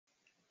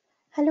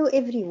Hello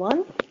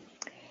everyone.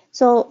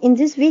 So in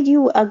this video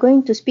we are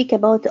going to speak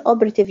about the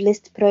operative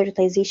list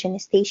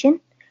prioritization station,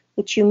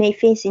 which you may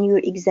face in your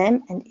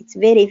exam, and it's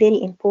very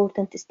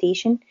important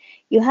station.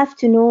 You have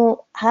to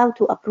know how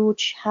to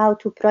approach, how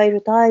to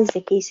prioritize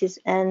the cases,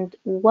 and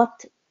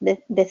what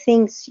the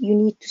things you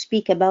need to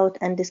speak about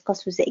and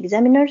discuss with the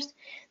examiners.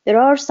 There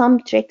are some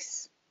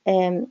tricks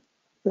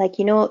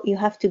you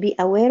have to be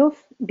aware of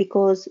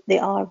because they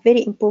are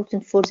very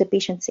important for the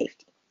patient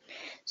safety.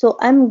 So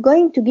I'm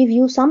going to give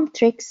you some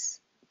tricks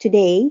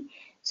today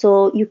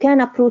so you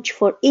can approach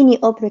for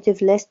any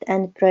operative list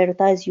and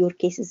prioritize your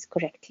cases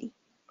correctly.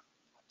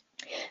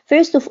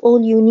 First of all,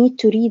 you need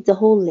to read the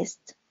whole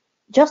list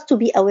just to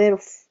be aware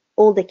of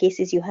all the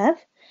cases you have,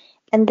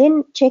 and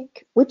then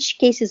check which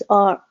cases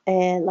are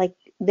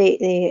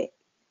they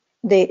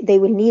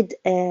will need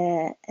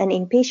an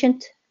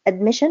inpatient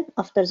admission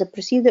after the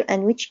procedure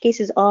and which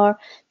cases are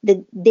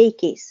the day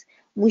case.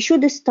 We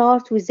should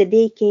start with the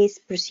day case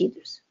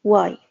procedures.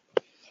 Why?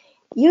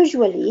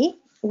 Usually,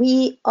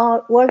 we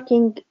are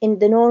working in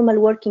the normal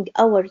working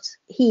hours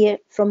here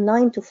from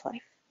 9 to 5,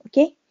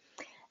 okay?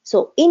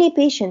 So any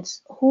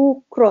patients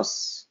who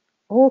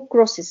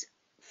crosses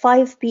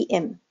 5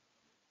 p.m.,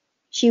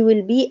 she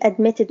will be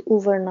admitted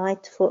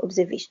overnight for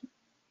observation.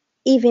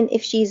 Even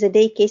if she is a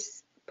day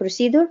case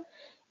procedure,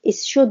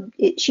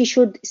 she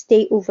should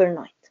stay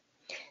overnight.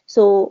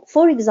 So,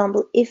 for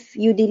example, if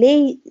you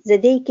delay the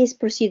day case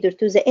procedure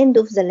to the end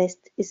of the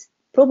list,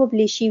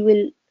 probably she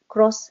will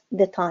cross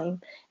the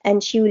time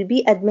and she will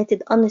be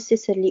admitted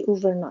unnecessarily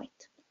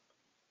overnight.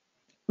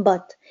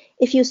 But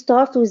if you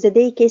start with the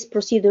day case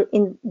procedure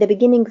in the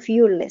beginning of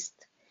your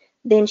list,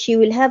 then she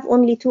will have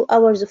only 2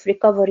 hours of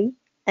recovery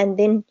and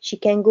then she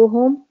can go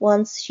home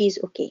once she's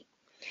okay.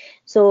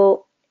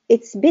 So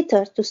it's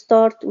better to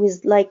start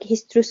with like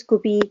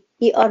hysteroscopy,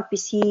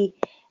 ERPC,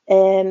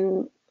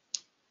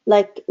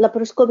 like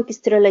laparoscopic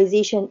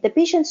sterilization, the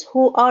patients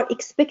who are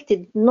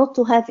expected not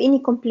to have any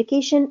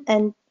complication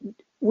and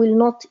will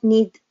not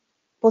need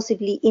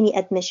possibly any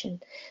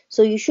admission.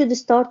 So you should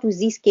start with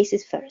these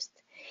cases first.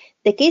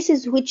 The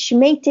cases which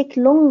may take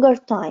longer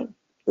time,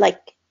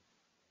 like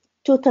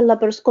total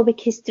laparoscopic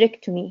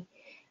hysterectomy,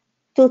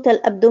 total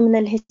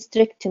abdominal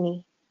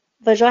hysterectomy,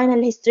 vaginal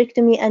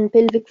hysterectomy and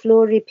pelvic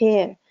floor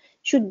repair,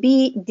 should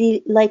be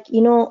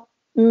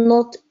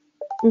not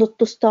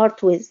to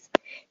start with.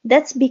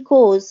 That's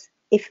because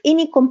if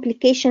any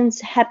complications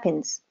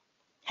happened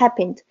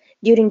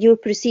during your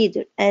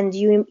procedure and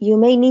you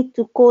may need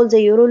to call the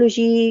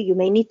urology, you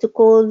may need to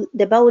call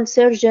the bowel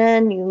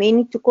surgeon, you may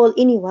need to call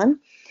anyone,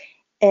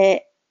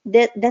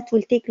 that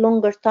will take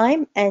longer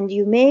time and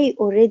you may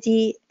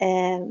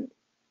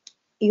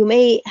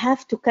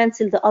have to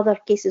cancel the other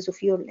cases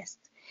of your list.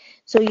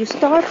 So you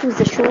start with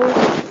the short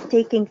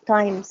taking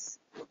times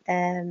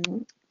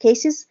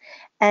cases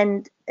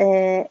and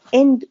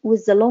end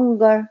with the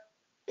longer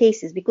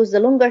cases, because the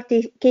longer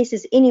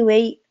cases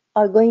anyway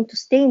are going to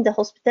stay in the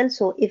hospital.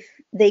 So if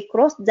they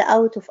cross the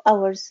out of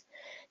hours,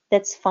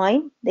 that's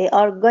fine. They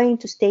are going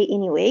to stay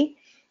anyway,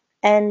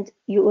 and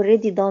you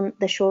already done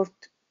the short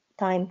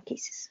time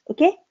cases.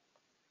 Okay.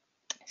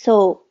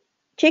 So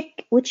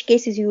check which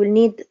cases you will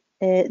need.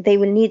 They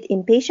will need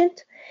inpatient,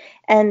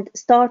 and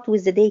start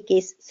with the day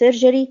case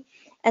surgery,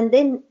 and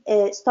then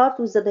start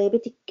with the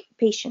diabetic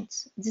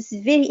patients. This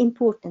is very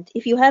important.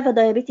 If you have a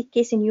diabetic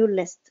case in your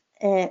list,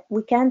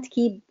 we can't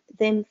keep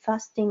them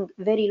fasting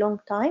very long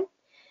time.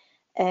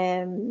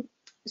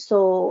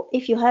 So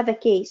if you have a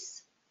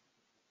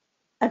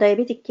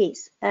diabetic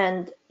case,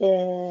 and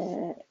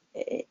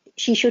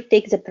she should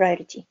take the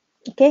priority.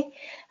 Okay.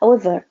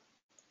 However,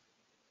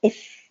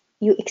 if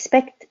you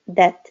expect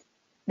that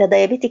the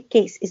diabetic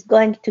case is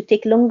going to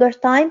take longer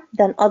time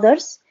than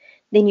others,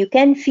 then you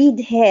can feed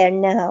her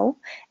now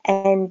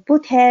and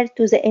put her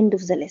to the end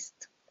of the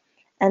list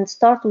and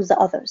start with the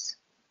others.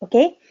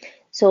 Okay.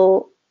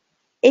 So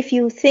if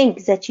you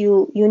think that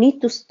you need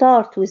to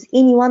start with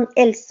anyone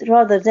else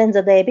rather than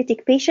the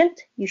diabetic patient,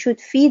 you should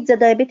feed the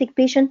diabetic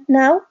patient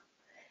now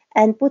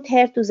and put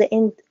her to the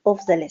end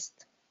of the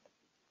list.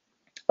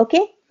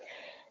 Okay.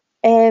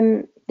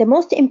 The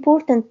most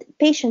important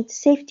patient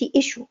safety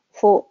issue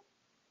for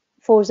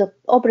the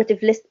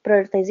operative list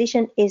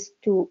prioritization is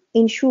to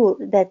ensure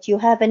that you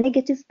have a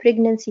negative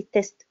pregnancy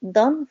test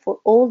done for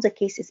all the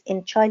cases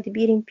in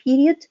childbearing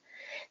period.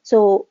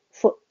 So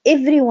for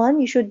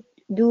everyone, you should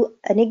do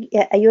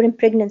a urine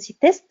pregnancy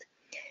test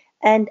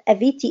and a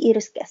VTE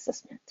risk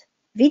assessment.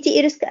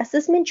 VTE risk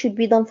assessment should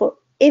be done for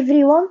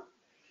everyone,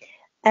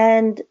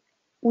 and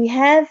we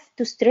have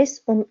to stress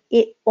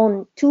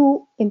on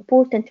 2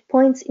 important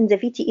points in the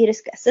VTE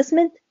risk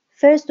assessment.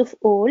 First of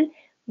all,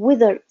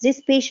 whether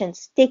this patient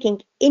is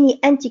taking any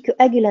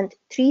anticoagulant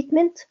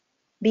treatment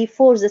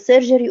before the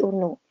surgery or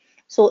no.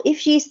 So if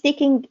she is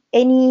taking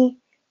any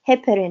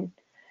heparin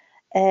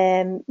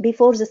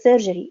before the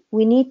surgery,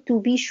 we need to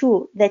be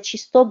sure that she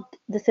stopped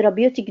the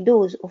therapeutic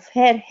dose of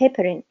her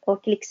heparin or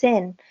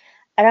Clexane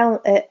around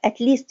at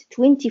least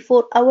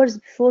 24 hours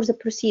before the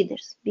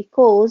procedures,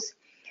 because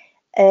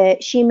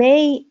she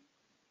may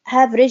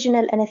have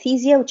regional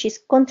anesthesia, which is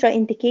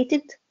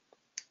contraindicated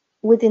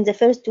within the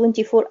first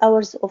 24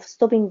 hours of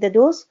stopping the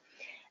dose,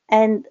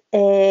 and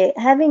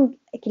having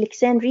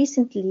Clexane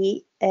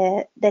recently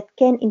that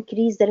can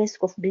increase the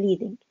risk of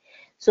bleeding.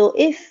 So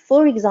if,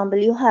 for example,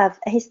 you have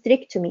a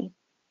hysterectomy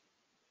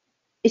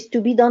is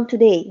to be done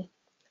today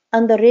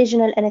under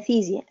regional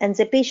anesthesia and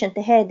the patient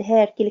had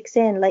her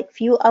Clexane like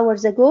few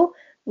hours ago,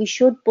 we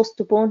should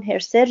postpone her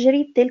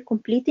surgery till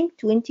completing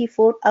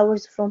 24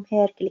 hours from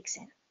her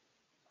Clexane.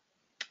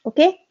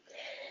 Okay.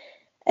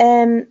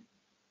 Um,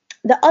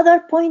 The other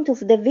point of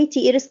the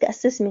VTE risk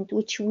assessment,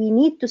 which we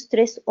need to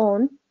stress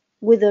on,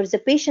 whether the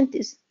patient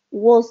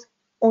was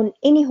on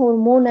any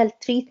hormonal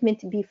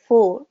treatment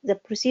before the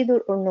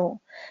procedure or no.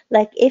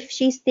 Like if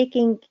she's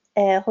taking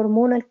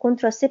hormonal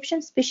contraception,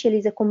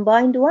 especially the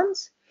combined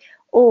ones,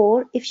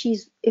 or if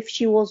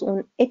she was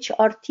on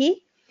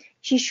HRT,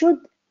 she should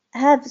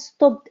have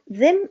stopped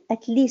them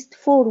at least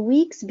 4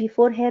 weeks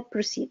before her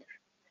procedure.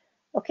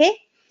 Okay,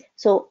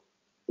 so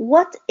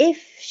what if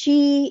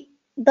she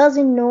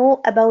doesn't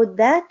know about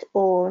that,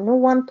 or no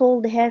one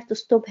told her to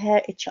stop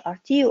her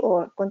HRT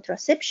or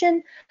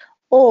contraception,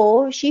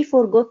 or she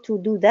forgot to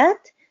do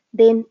that?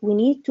 Then we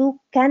need to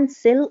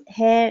cancel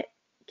her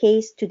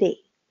case today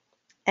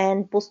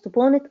and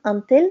postpone it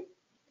until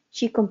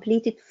she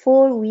completed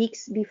 4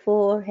 weeks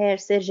before her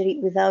surgery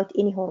without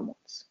any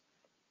hormones.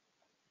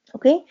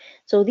 Okay,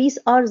 so these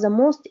are the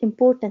most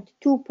important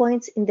 2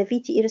 points in the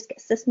VTE risk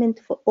assessment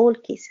for all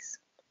cases.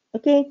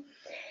 Okay,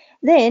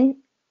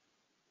 then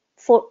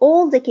for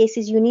all the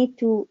cases, you need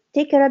to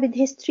take a rapid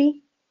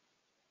history,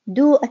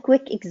 do a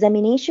quick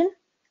examination,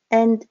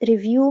 and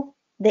review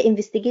the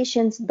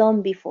investigations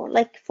done before.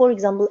 Like, for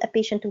example, a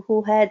patient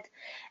who had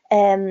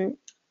um,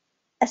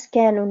 a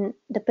scan on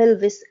the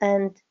pelvis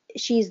and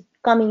she's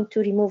coming to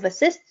remove a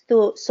cyst.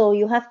 So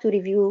you have to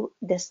review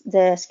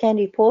the scan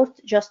report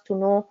just to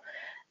know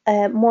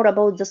more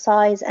about the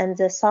size and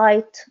the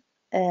site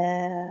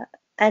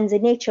and the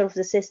nature of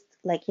the cyst.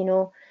 Like,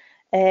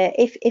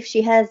 if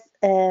she has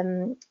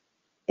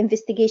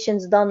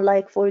investigations done,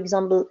 like for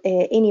example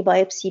any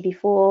biopsy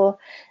before,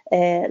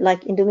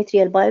 like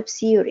endometrial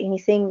biopsy or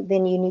anything,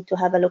 then you need to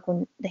have a look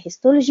on the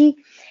histology.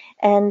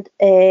 And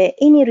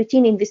any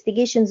routine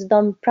investigations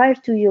done prior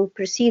to your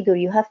procedure,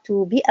 you have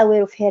to be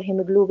aware of her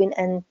hemoglobin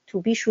and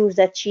to be sure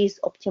that she's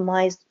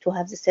optimized to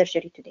have the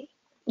surgery today.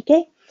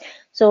 Okay,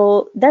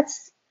 so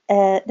that's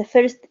the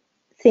first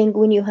thing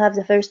when you have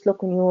the first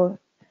look on your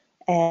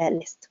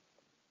list.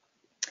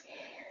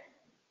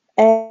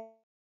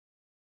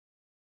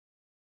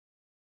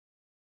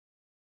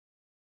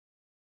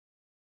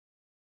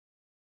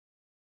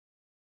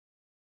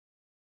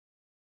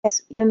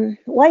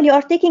 While you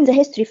are taking the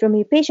history from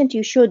your patient,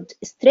 you should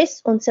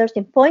stress on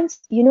certain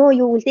points. You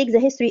will take the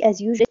history as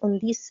usual on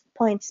these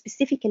points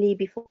specifically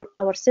before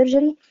our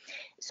surgery.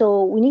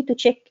 So we need to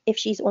check if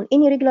she's on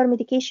any regular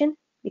medication,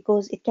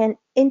 because it can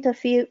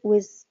interfere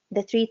with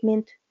the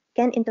treatment,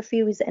 can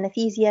interfere with the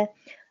anesthesia,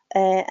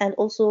 and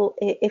also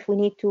if we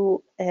need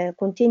to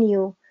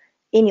continue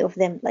any of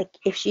them, like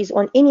if she's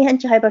on any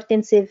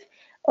antihypertensive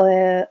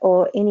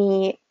or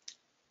any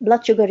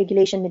blood sugar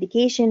regulation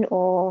medication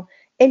or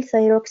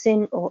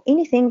L-thyroxine or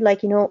anything,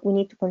 like, we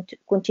need to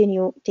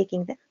continue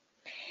taking them.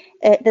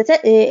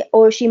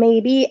 Or she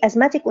may be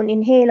asthmatic on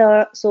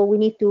inhaler, so we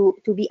need to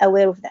be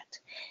aware of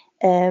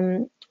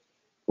that.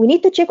 We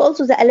need to check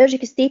also the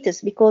allergic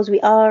status, because we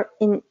are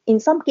in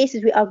some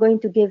cases we are going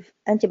to give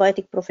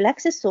antibiotic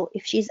prophylaxis. So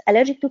if she's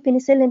allergic to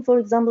penicillin, for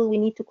example, we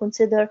need to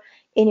consider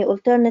any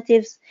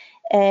alternatives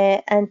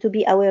and to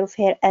be aware of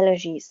her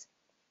allergies.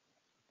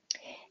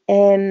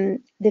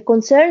 The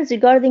concerns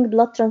regarding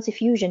blood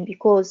transfusion,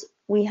 because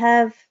we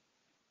have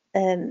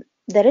the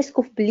risk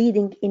of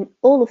bleeding in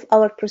all of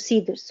our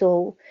procedures.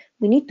 So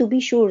we need to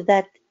be sure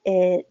that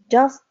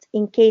just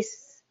in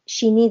case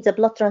she needs a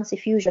blood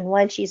transfusion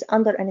while she's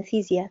under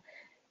anesthesia,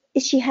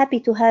 is she happy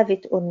to have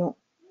it or no?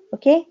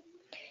 Okay.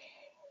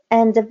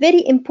 And the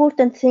very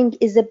important thing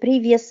is the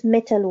previous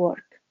metal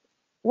work.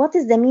 What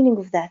is the meaning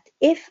of that?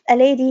 If a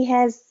lady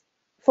has,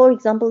 for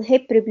example,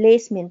 hip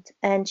replacement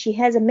and she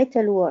has a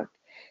metal work,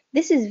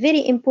 this is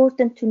very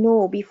important to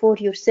know before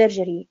your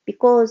surgery,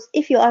 because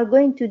if you are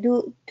going to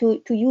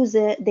use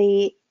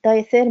the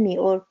diathermy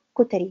or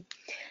cautery,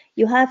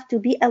 you have to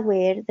be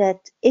aware that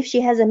if she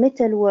has a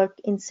metal work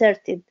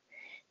inserted,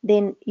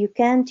 then you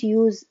can't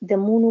use the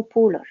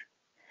monopolar,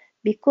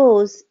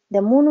 because the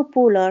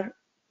monopolar,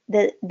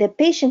 the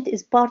patient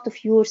is part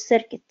of your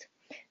circuit.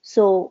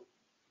 So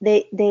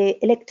the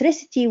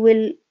electricity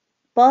will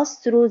pass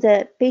through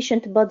the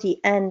patient body,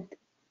 and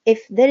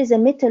if there is a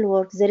metal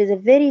work, there is a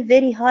very,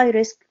 very high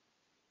risk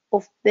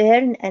of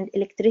burn, and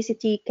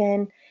electricity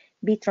can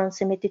be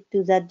transmitted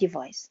to that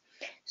device.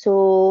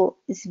 So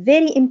it's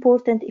very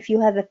important, if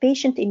you have a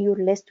patient in your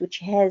list which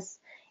has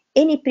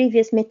any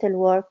previous metal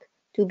work,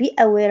 to be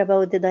aware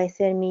about the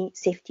diathermy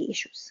safety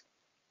issues.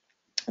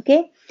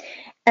 Okay,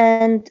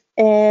 and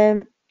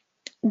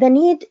the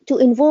need to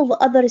involve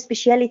other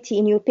specialty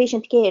in your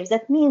patient care.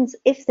 That means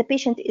if the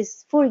patient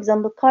is, for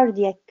example,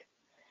 cardiac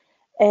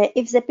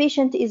If the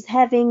patient is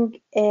having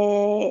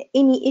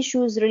any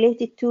issues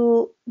related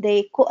to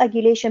the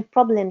coagulation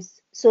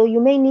problems, so you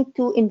may need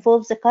to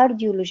involve the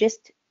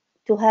cardiologist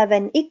to have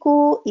an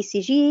echo,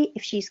 ECG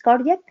if she's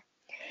cardiac.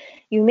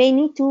 You may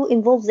need to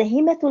involve the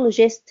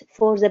hematologist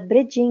for the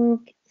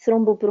bridging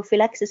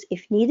thromboprophylaxis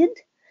if needed,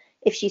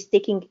 if she's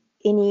taking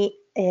any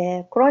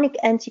chronic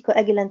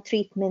anticoagulant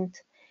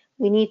treatment.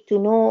 We need to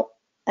know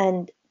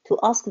and to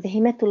ask the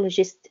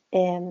hematologist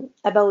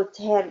about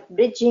her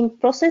bridging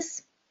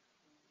process.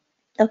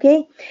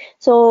 Okay,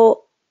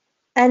 so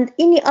and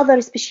any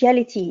other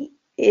specialty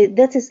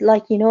that is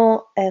like, you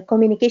know,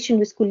 communication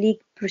with colleague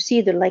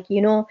procedure, like,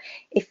 you know,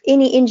 if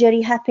any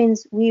injury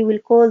happens, we will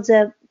call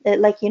the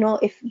like, you know,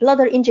 if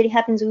bladder injury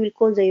happens, we will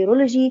call the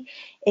urology.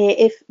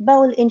 If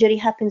bowel injury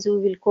happens, we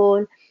will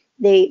call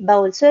the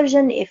bowel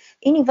surgeon. If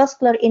any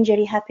vascular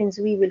injury happens,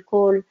 we will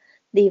call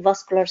the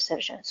vascular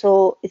surgeon.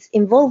 So it's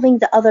involving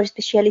the other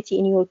specialty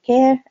in your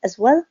care as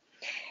well.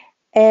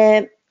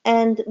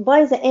 And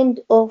by the end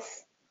of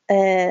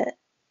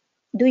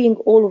doing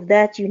all of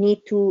that, you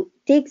need to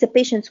take the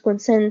patient's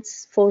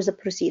consents for the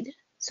procedure.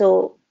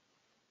 So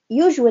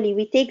usually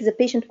we take the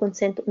patient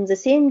consent on the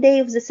same day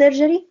of the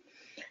surgery,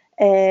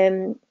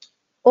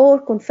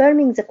 or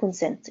confirming the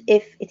consent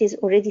if it is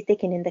already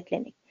taken in the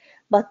clinic.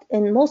 But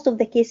in most of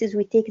the cases,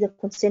 we take the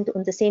consent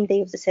on the same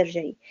day of the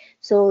surgery.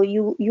 So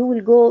you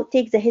will go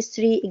take the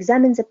history,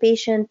 examine the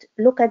patient,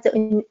 look at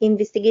the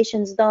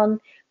investigations done,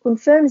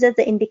 confirm that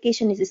the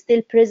indication is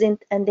still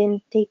present, and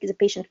then take the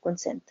patient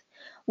consent.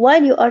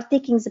 While you are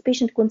taking the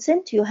patient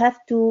consent, you have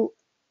to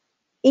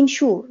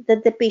ensure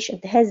that the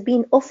patient has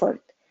been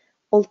offered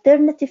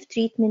alternative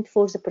treatment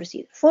for the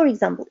procedure. For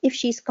example, if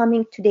she's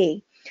coming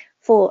today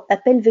for a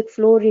pelvic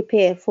floor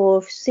repair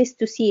for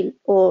cystocele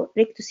or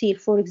rectocele,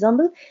 for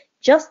example,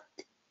 just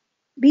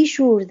be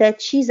sure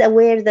that she's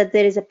aware that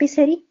there is a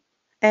pessary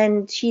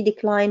and she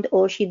declined,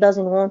 or she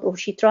doesn't want, or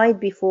she tried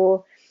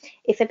before.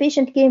 If a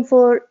patient came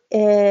for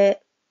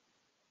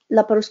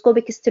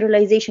laparoscopic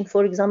sterilization,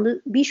 for example,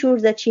 be sure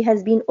that she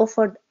has been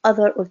offered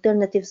other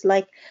alternatives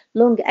like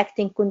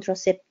long-acting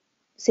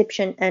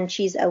contraception, and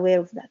she's aware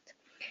of that.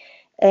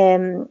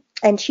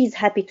 And she's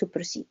happy to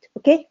proceed.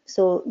 Okay,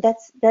 so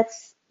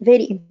that's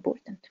very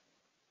important.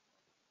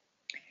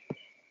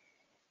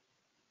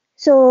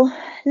 So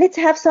let's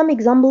have some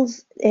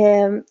examples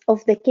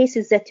of the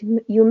cases that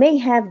you may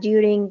have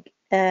during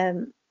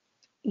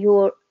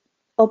your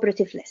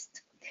operative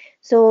list.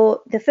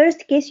 So the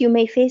first case you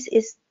may face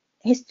is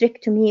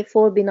hysterectomy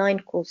for benign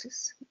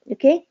causes.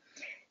 Okay,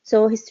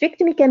 so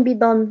hysterectomy can be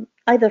done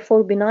either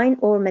for benign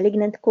or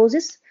malignant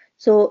causes.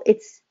 So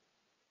it's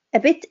a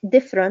bit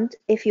different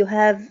if you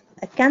have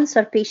a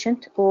cancer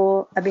patient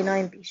or a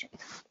benign patient.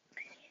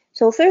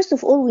 So first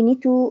of all, we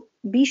need to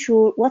be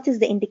sure what is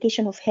the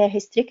indication of hair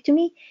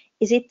hysterectomy.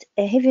 Is it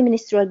a heavy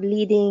menstrual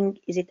bleeding?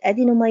 Is it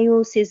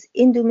adenomyosis,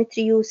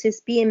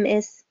 endometriosis,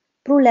 PMS,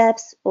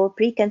 prolapse, or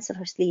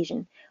precancerous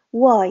lesion?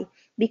 Why?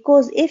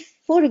 Because if,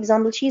 for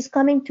example, she is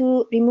coming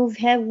to remove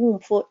her womb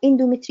for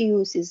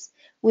endometriosis,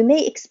 we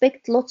may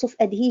expect lots of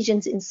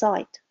adhesions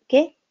inside.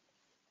 Okay.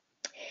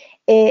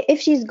 If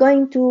she's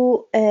going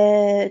to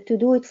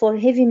do it for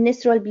heavy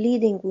menstrual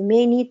bleeding, we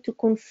may need to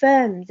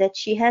confirm that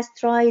she has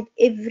tried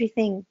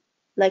everything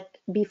like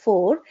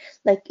before,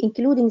 like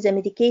including the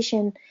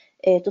medication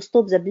to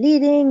stop the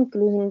bleeding,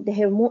 including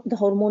the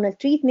hormonal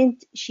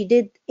treatment. She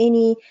did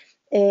any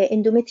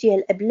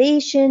endometrial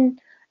ablation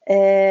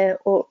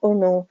or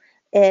no.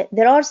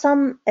 There are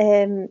some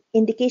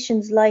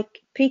indications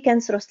like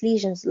precancerous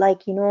lesions,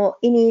 like, you know,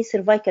 any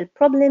cervical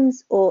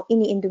problems or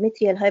any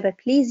endometrial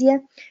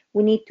hyperplasia.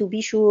 We need to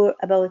be sure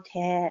about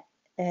her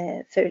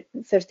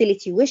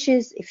fertility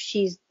wishes, if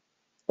she's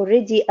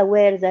already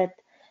aware that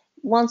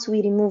once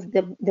we remove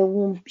the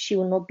womb, she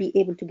will not be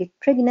able to get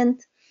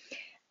pregnant.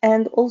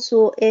 And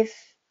also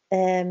if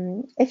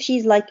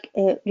she's like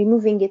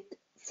removing it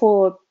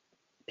for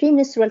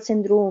premenstrual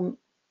syndrome,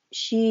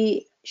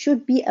 she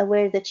should be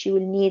aware that she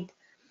will need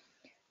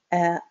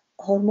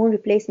hormone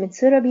replacement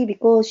therapy,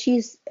 because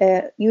she's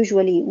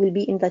usually will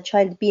be in the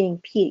childbearing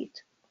period.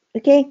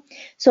 Okay,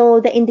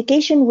 so the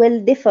indication will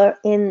differ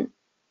in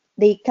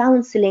the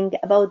counseling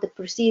about the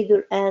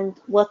procedure and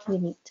what we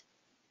need.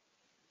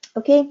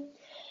 Okay,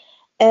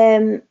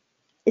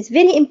 it's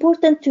very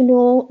important to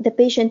know the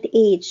patient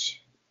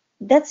age.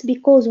 That's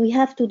because we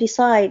have to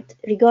decide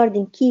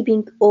regarding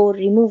keeping or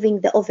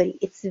removing the ovary.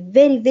 It's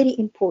very, very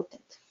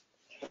important.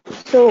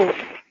 So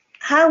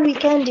how we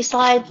can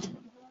decide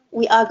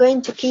we are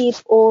going to keep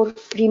or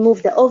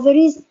remove the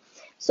ovaries?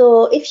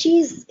 So if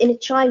she's in a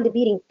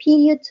childbearing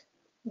period,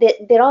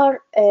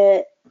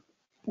 the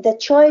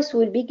choice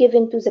will be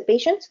given to the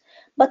patient.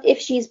 But if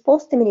she's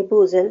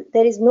postmenopausal,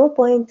 there is no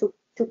point to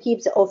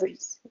keep the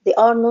ovaries. They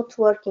are not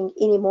working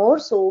anymore.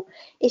 So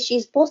if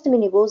she's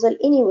postmenopausal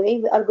anyway,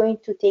 we are going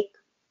to take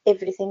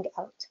everything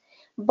out.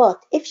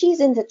 But if she's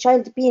in the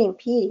childbearing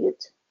period,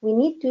 we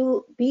need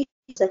to be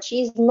sure that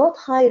she is not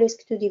high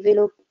risk to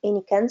develop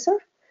any cancer,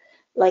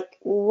 like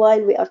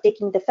while we are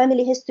taking the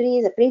family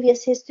history, the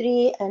previous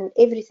history, and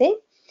everything.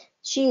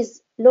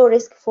 she's low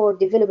risk for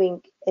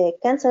developing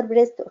cancer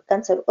breast or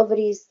cancer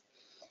ovaries,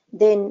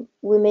 then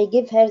we may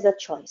give her the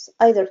choice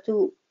either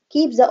to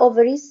keep the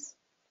ovaries,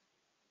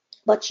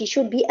 but she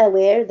should be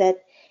aware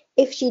that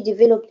if she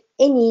developed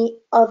any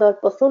other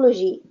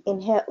pathology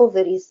in her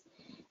ovaries,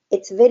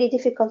 it's very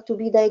difficult to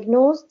be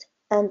diagnosed,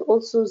 and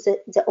also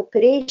the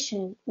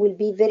operation will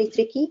be very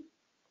tricky.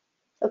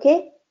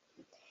 Okay?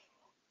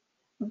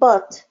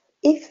 But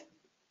if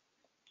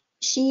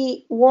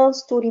she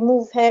wants to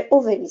remove her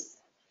ovaries,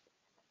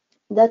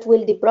 that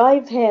will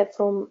deprive her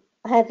from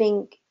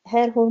having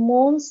her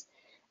hormones,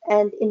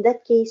 and in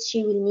that case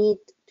she will need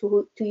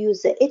to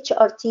use the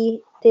HRT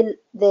till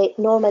the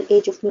normal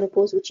age of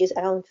menopause, which is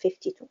around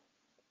 52.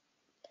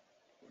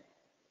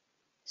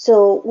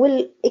 So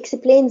we'll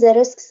explain the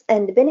risks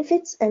and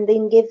benefits and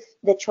then give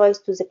the choice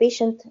to the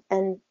patient,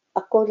 and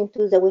according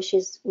to the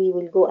wishes we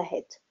will go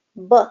ahead.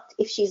 But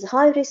if she's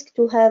high risk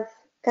to have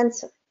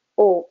cancer,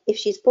 or if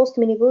she's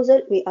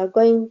postmenopausal, we are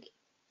going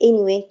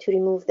anyway to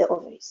remove the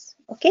ovaries.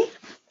 Okay?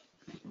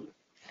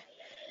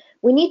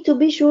 We need to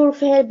be sure of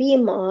her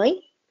BMI.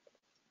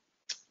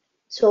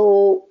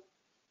 So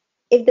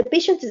if the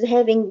patient is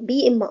having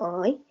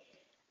BMI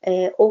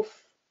of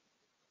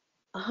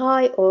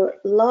high or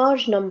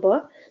large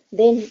number,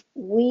 then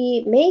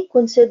we may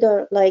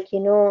consider, like,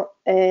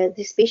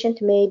 this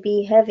patient may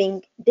be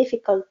having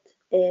difficult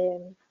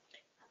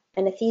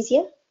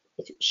anesthesia.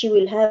 She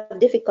will have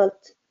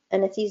difficult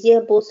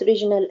anesthesia, both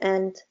regional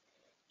and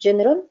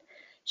general.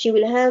 She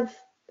will have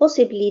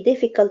possibly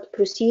difficult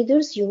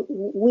procedures.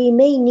 We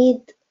may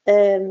need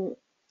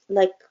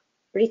like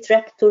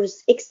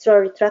retractors,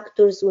 extra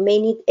retractors. We may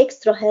need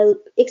extra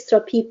help,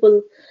 extra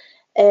people,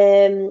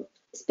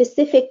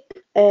 specific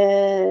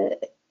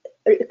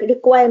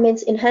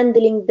requirements in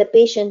handling the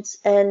patients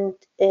and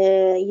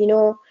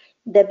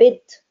the bed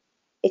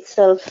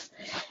itself.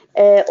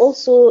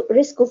 Also,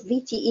 risk of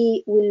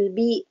VTE will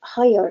be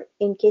higher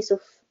in case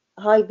of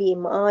high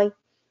BMI,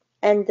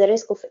 and the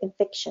risk of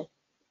infection.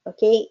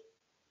 Okay,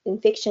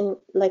 infection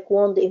like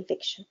wound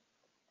infection.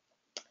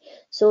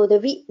 So the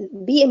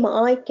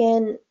BMI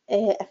can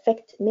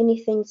affect many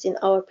things in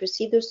our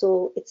procedure.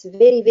 So it's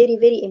very, very,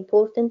 very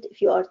important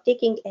if you are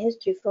taking a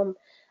history from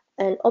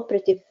an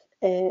operative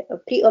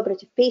or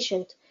pre-operative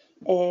patient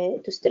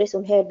to stress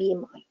on her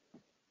BMI.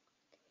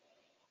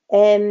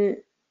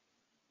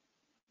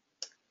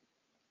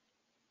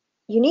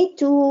 You need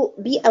to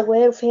be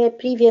aware of her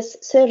previous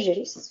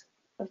surgeries.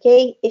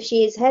 Okay, if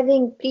she is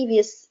having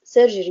previous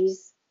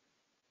surgeries,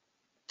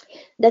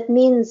 that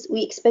means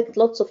we expect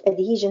lots of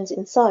adhesions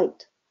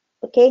inside.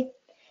 Okay,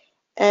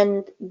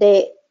 and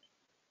the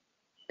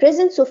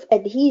presence of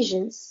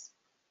adhesions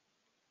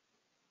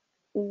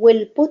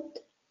will put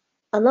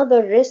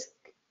another risk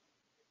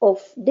of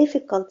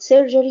difficult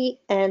surgery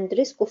and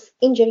risk of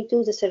injury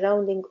to the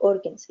surrounding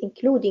organs,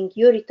 including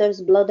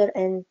ureters, bladder,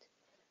 and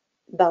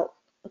bowel.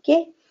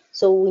 Okay,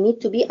 so we need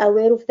to be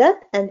aware of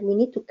that, and we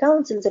need to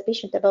counsel the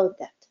patient about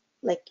that.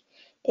 Like,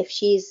 if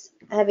she's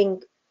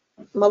having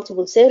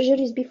multiple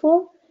surgeries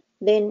before,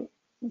 then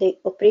the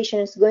operation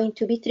is going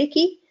to be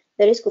tricky.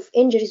 The risk of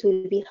injuries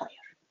will be higher.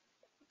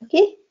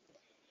 Okay,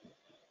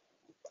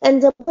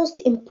 and the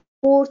most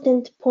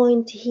important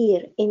point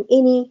here in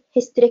any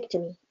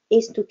hysterectomy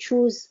is to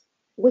choose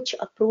which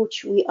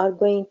approach we are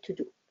going to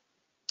do.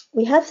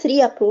 We have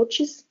three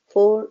approaches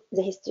for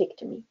the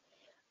hysterectomy.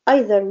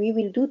 Either we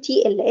will do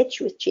TLH,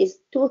 which is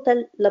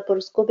total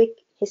laparoscopic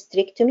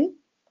hysterectomy,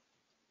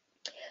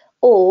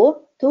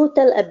 or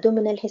total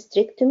abdominal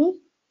hysterectomy,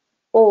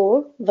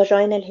 or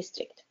vaginal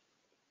hysterectomy.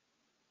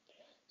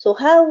 So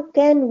how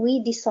can we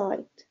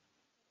decide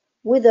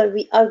whether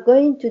we are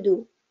going to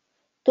do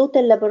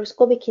total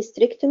laparoscopic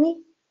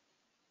hysterectomy,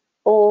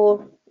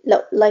 or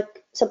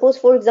like, suppose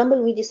for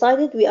example we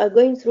decided we are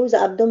going through the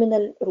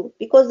abdominal route,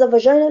 because the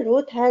vaginal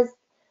route has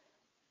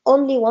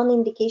only one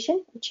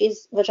indication, which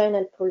is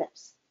vaginal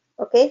prolapse.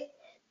 Okay,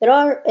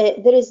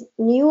 there is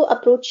new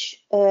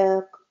approach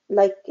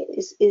like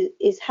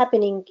is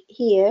happening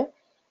here,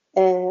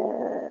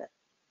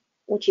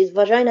 which is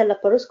vaginal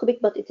laparoscopic,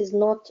 but it is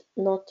not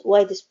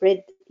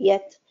widespread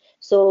yet.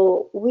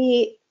 So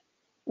we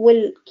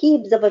will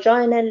keep the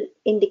vaginal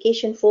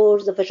indication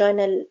for the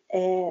vaginal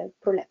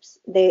prolapse,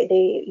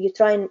 the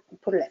uterine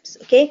prolapse.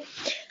 Okay.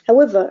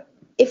 However,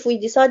 if we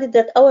decided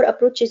that our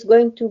approach is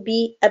going to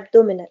be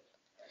abdominal,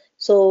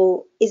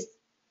 so is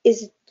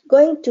it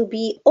going to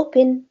be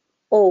open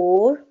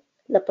or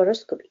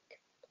laparoscopic?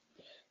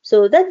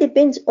 So that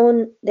depends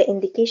on the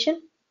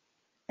indication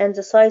and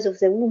the size of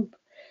the womb.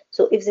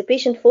 So if the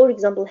patient, for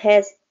example,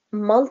 has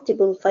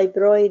multiple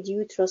fibroid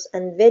uterus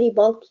and very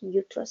bulky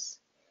uterus,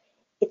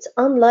 it's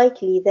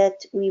unlikely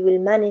that we will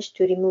manage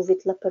to remove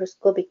it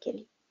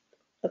laparoscopically.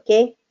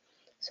 Okay,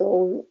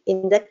 so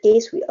in that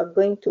case we are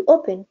going to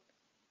open.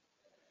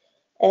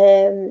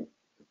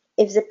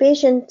 If the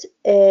patient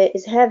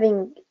is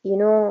having,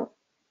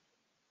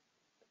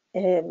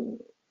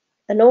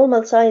 a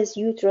normal size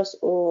uterus,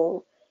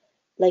 or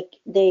like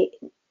the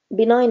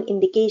benign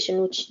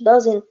indication which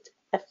doesn't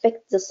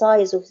affect the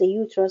size of the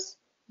uterus,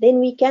 then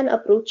we can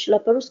approach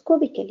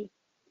laparoscopically.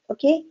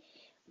 Okay,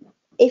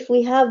 if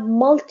we have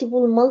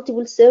multiple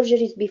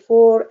surgeries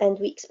before and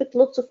we expect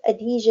lots of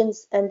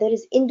adhesions and there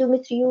is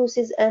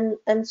endometriosis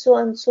and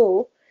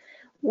so,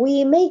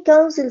 we may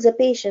counsel the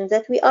patient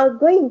that we are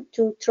going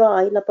to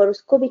try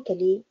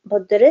laparoscopically,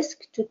 but the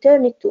risk to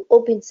turn it to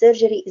open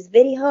surgery is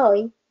very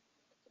high.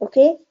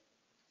 Okay,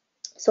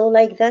 so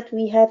like that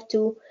we have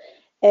to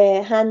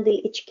handle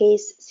each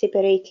case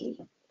separately.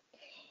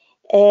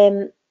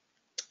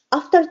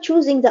 After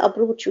choosing the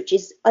approach, which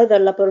is either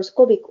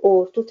laparoscopic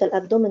or total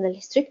abdominal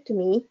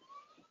hysterectomy,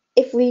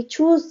 if we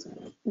choose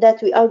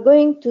that we are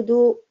going to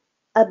do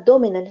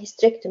abdominal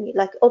hysterectomy,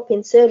 like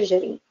open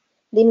surgery,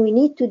 then we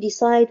need to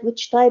decide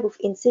which type of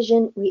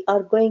incision we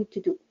are going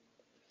to do.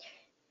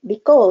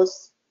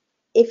 Because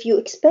if you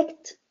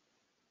expect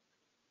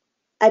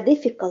a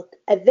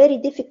very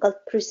difficult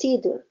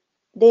procedure,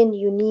 then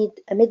you need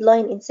a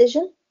midline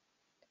incision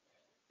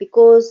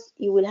because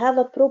you will have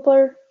a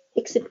proper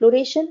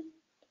exploration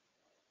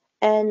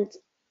and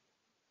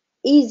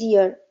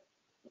easier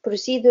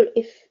procedure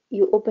if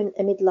you open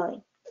a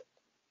midline.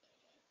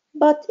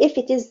 But if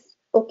it is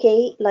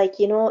okay, like,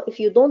 if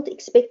you don't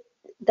expect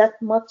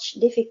that much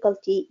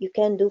difficulty, you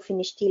can do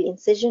finish teal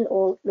incision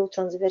or low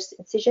transverse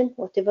incision,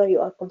 whatever you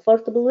are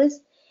comfortable with.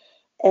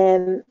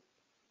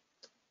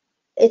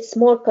 It's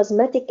more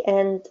cosmetic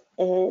and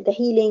the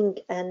healing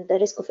and the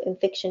risk of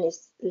infection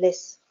is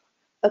less.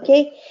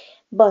 Okay,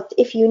 but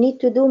if you need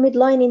to do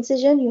midline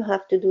incision, you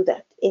have to do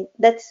that.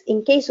 That's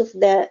in case of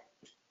the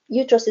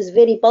uterus is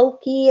very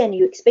bulky and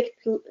you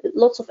expect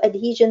lots of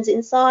adhesions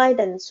inside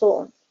and so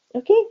on.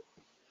 Okay,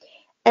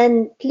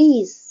 and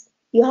please,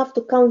 you have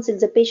to counsel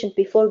the patient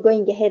before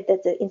going ahead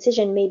that the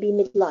incision may be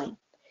midline,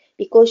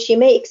 because she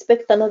may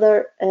expect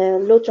another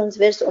low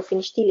transverse or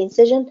finish teal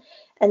incision,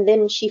 and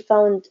then she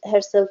found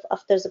herself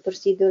after the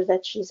procedure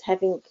that she's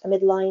having a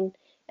midline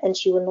and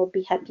she will not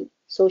be happy.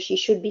 So she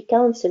should be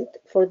counseled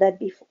for that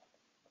before.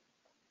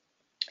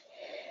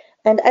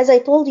 And as I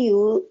told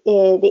you,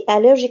 the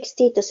allergic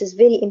status is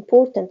very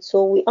important.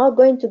 So we are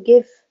going to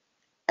give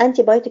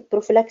antibiotic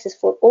prophylaxis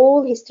for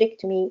all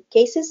hysterectomy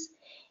cases.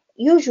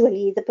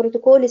 Usually the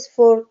protocol is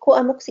for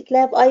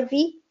coamoxiclav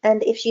IV,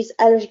 and if she's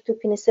allergic to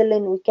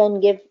penicillin, we can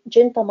give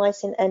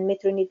gentamicin and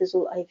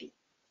metronidazole IV.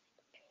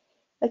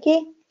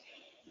 Okay,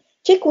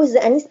 check with the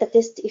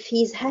anesthetist if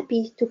he is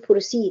happy to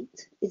proceed.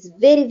 It's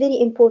very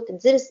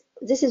important. This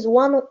is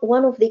one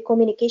of the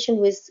communication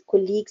with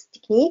colleagues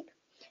technique.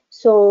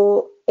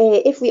 So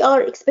if we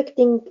are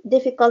expecting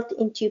difficult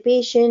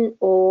intubation,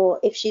 or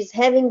if she's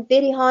having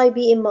very high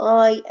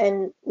BMI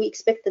and we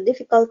expect a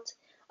difficult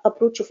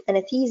approach of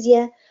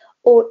anesthesia,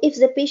 or if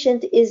the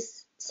patient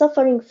is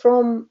suffering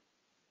from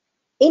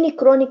any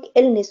chronic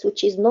illness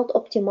which is not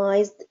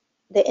optimized,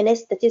 the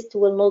anesthetist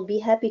will not be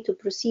happy to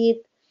proceed.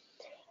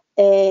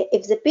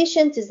 If the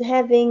patient is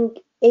having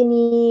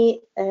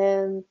any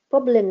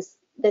problems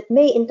that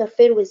may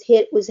interfere with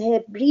her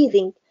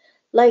breathing,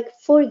 like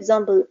for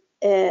example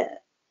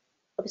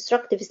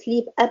obstructive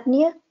sleep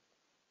apnea,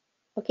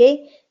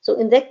 okay, so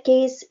in that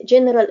case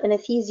general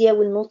anesthesia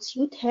will not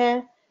suit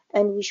her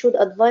and we should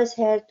advise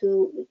her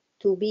to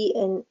be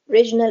in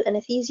regional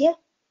anesthesia.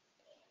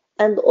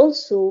 And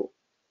also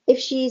if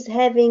she is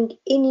having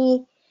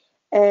any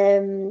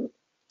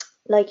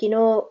like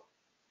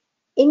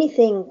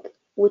anything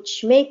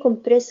which may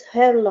compress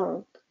her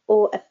lung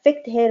or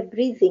affect her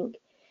breathing,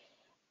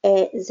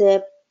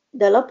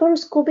 the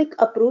laparoscopic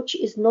approach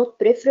is not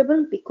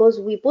preferable,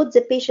 because we put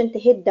the patient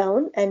head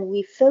down and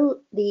we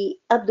fill the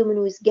abdomen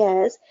with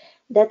gas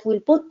that will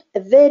put a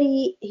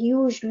very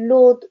huge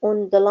load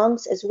on the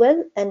lungs as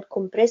well and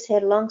compress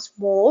her lungs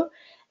more,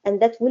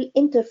 and that will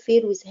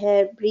interfere with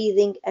her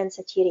breathing and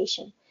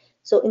saturation.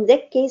 So in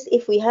that case,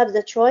 if we have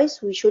the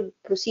choice, we should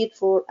proceed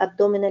for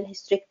abdominal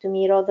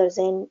hysterectomy rather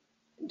than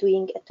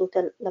doing a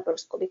total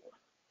laparoscopic one.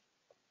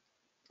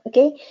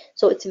 Okay,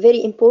 so it's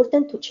very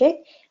important to check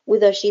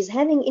whether she's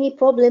having any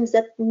problems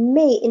that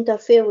may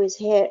interfere with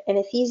her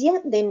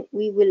anesthesia. Then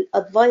we will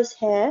advise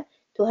her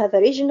to have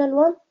a regional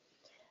one,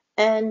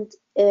 and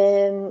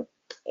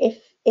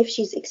if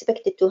she's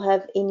expected to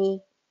have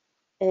any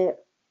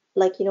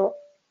like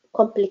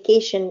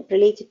complication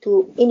related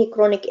to any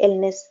chronic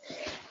illness,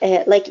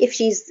 like if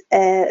she's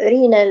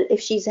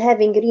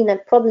having renal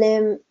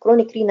problem,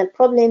 chronic renal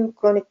problem,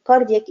 chronic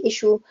cardiac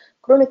issue,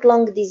 chronic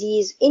lung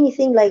disease,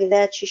 anything like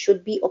that, she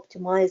should be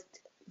optimized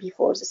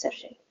before the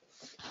surgery.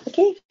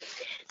 Okay,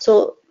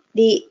 so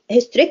the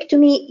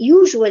hysterectomy,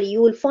 usually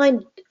you will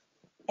find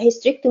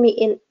hysterectomy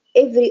in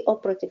every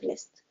operative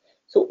list.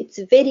 So it's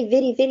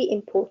very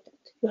important.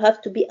 You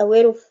have to be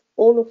aware of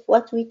all of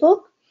what we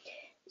talk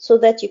so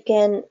that you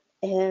can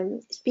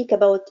speak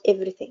about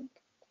everything.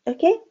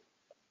 Okay.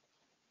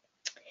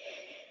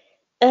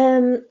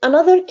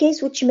 Another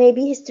case which may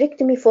be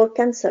hysterectomy for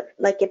cancer,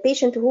 like a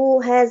patient who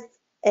has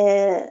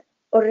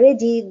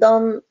already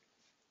done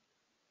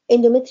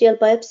endometrial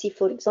biopsy,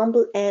 for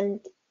example, and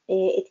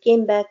it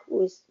came back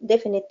with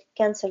definite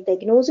cancer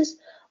diagnosis,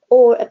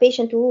 or a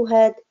patient who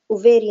had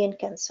ovarian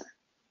cancer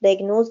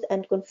diagnosed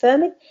and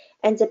confirmed,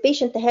 and the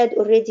patient had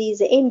already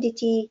the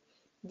MDT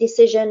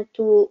decision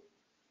to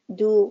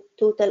do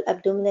total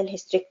abdominal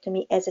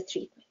hysterectomy as a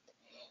treatment.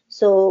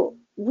 So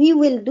we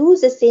will do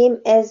the same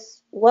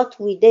as what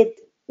we did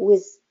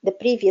with the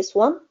previous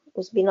one,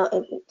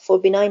 for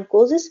benign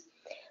causes.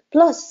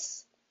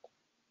 Plus,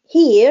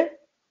 here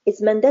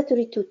it's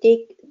mandatory to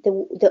take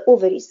the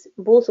ovaries,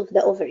 both of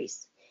the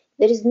ovaries.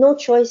 There is no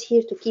choice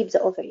here to keep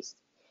the ovaries.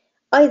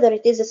 Either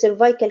it is a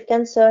cervical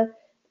cancer,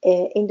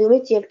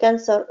 endometrial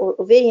cancer, or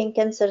ovarian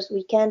cancers,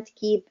 we can't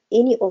keep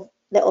any of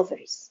the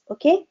ovaries,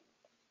 okay?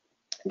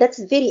 That's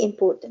very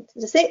important.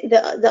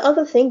 The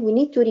other thing, we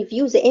need to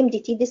review the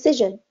MDT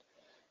decision,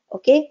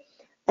 okay?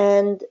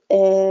 And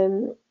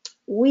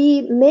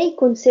we may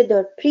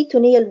consider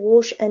peritoneal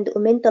wash and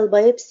omental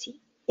biopsy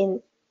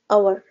in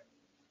our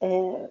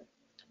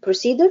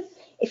procedure.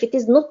 If it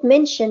is not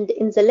mentioned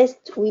in the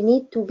list, we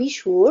need to be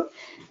sure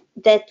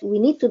that we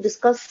need to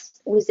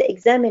discuss with the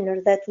examiner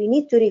that we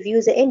need to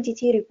review the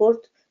MDT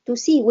report to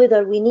see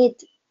whether we need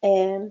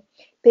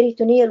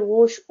peritoneal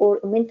wash or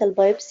omental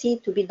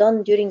biopsy to be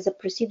done during the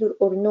procedure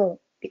or no,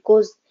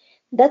 because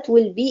that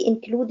will be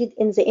included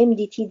in the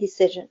MDT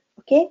decision,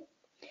 okay?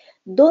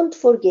 Don't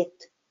forget,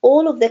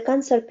 all of the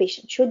cancer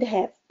patients should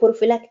have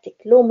prophylactic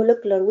low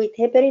molecular weight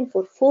heparin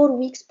for 4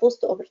 weeks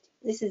post-operative.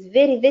 This is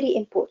very, very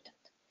important,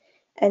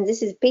 and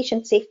this is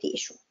patient safety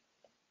issue.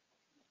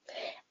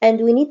 And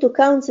we need to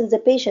counsel the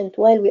patient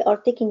while we are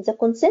taking the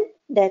consent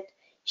that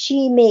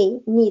she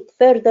may need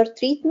further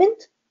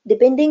treatment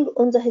depending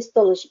on the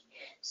histology.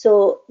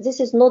 So this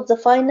is not the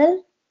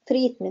final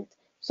treatment.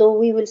 So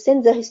we will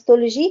send the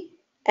histology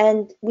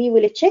and we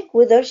will check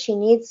whether she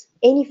needs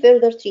any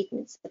further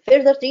treatments.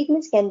 Further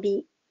treatments can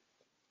be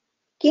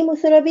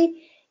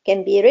chemotherapy,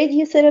 can be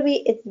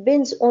radiotherapy. It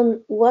depends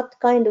on what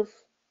kind of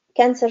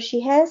cancer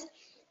she has.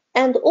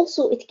 And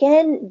also it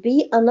can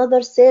be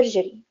another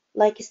surgery,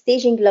 like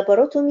staging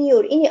laparotomy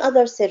or any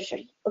other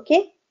surgery,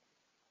 okay?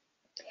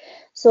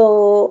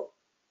 So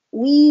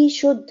we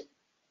should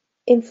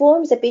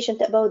inform the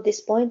patient about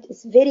this point.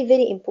 It's very,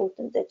 very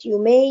important that you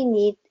may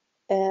need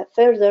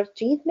further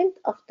treatment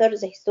after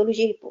the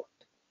histology report.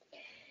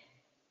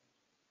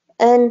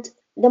 And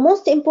the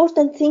most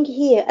important thing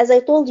here, as I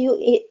told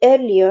you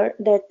earlier,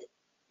 that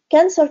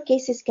cancer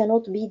cases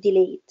cannot be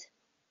delayed.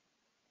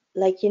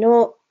 Like,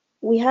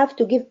 we have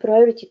to give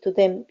priority to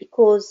them,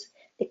 because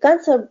the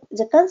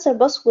cancer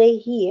pathway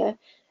here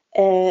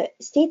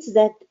states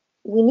that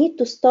we need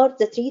to start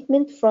the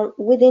treatment from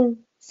within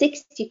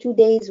 62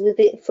 days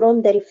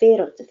from the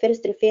referral, the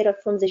first referral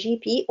from the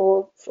GP,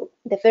 or from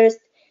the first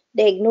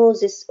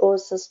diagnosis or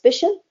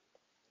suspicion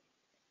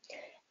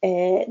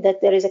that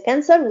there is a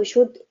cancer. We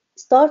should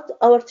start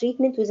our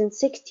treatment within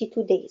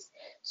 62 days.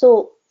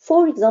 So,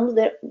 for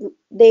example,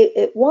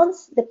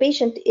 once the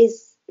patient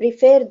is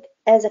referred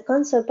as a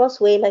cancer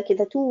pathway, like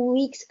the 2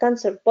 weeks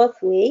cancer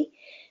pathway,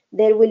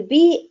 there will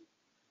be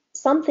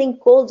something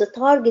called the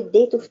target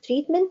date of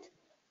treatment,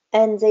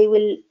 and they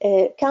will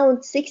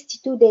count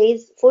 62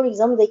 days. For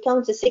example, they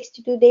count the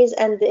 62 days,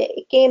 and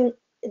it came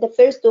the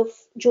 1st of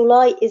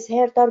July is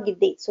her target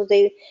date. So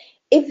they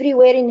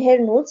everywhere in her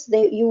notes,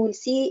 you will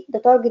see the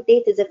target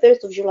date is the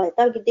 1st of July,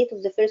 target date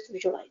of the 1st of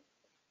July.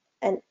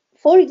 And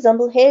for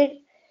example,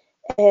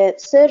 her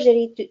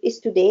surgery is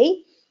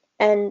today,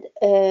 and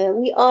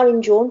we are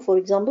in June, for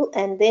example,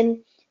 and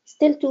then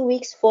still 2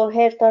 weeks for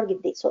her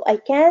target date. So I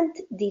can't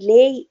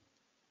delay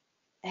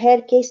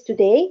her case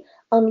today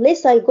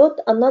unless I got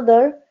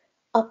another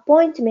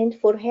appointment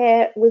for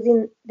her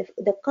within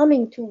the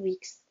coming 2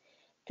 weeks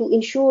to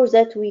ensure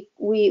that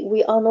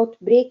we are not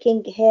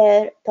breaking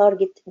her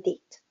target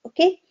date.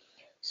 Okay,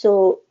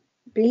 so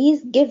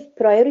please give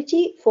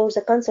priority for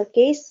the cancer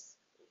case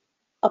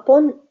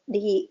upon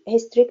the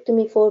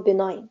hysterectomy for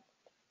benign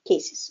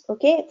cases,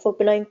 okay, for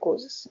benign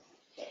causes.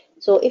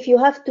 So if you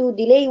have to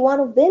delay one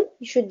of them,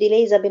 you should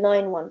delay the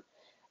benign one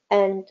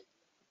and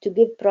to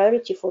give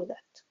priority for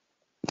that.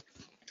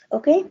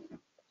 Okay.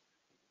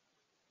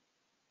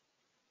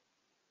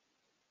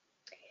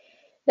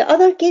 The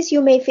other case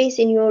you may face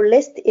in your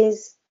list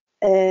is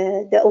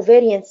the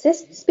ovarian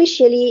cyst,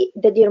 especially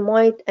the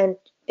dermoid, and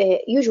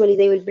usually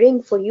they will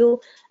bring for you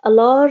a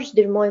large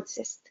dermoid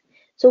cyst.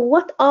 So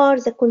what are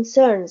the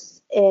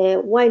concerns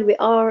while we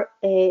are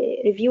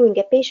reviewing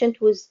a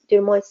patient with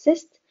dermoid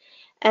cyst,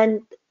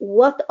 and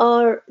what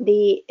are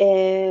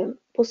the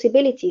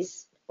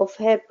possibilities of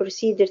her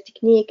procedure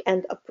technique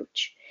and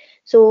approach?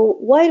 So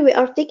while we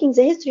are taking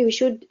the history, we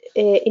should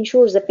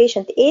ensure the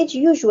patient age.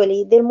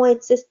 Usually,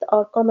 dermoid cysts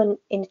are common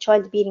in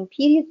childbearing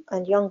period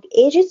and young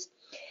ages.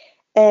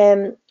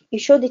 You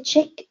should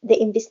check the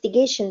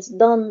investigations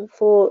done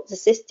for the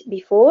cyst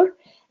before,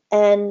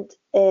 and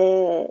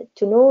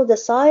to know the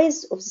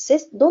size of the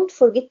cyst. Don't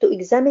forget to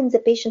examine the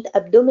patient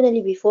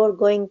abdominally before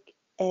going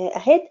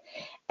ahead,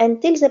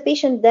 and tell the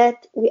patient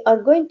that we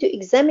are going to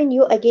examine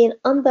you again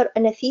under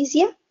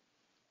anesthesia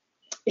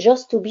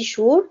just to be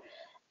sure,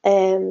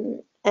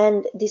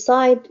 and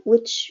decide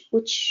which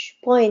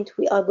point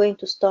we are going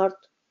to start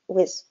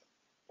with.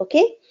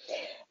 Okay,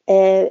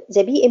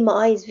 The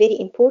BMI is very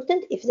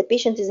important. If the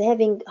patient is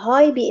having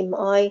high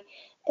BMI,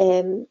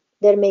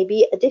 there may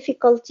be a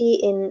difficulty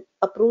in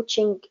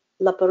approaching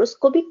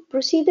laparoscopic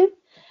procedure.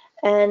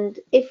 And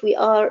if we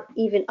are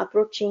even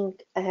approaching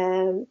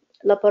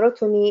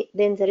laparotomy,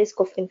 then the risk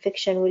of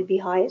infection will be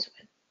high as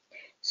well.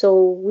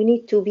 So we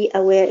need to be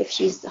aware if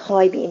she's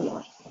high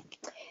BMI.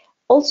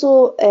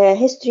 Also,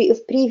 history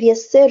of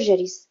previous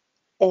surgeries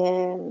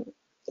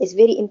is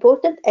very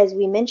important, as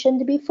we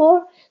mentioned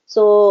before.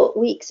 So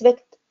we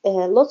expect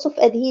lots of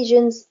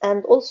adhesions,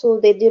 and also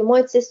the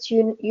dermoid cyst,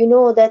 you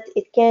know that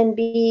it can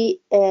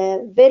be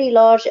very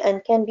large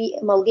and can be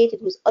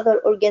amalgamated with other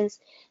organs.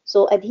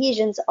 So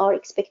adhesions are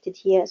expected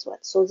here as well.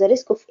 So the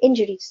risk of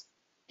injuries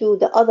to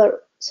the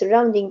other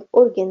surrounding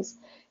organs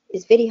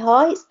is very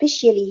high,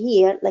 especially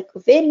here, like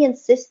ovarian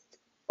cyst.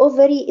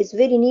 Ovary is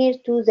very near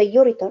to the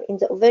ureter in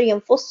the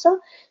ovarian fossa.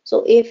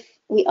 So if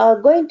we are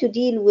going to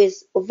deal with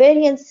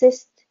ovarian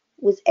cyst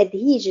with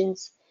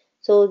adhesions,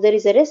 so there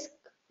is a risk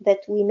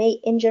that we may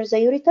injure the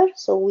ureter.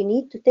 So we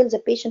need to tell the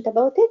patient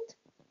about it.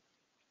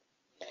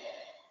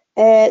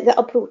 The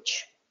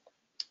approach.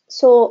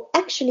 So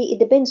actually it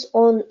depends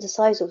on the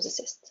size of the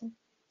cyst.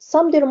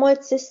 Some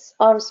dermoid cysts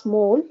are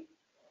small,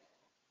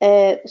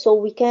 so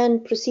we can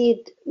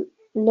proceed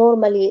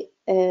normally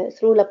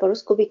through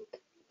laparoscopic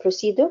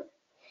procedure.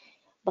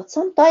 But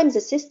sometimes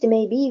the cyst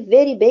may be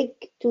very big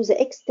to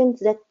the extent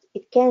that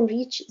it can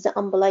reach the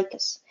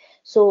umbilicus.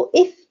 So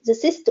if the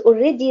cyst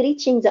already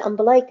reaching the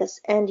umbilicus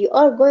and you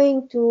are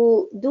going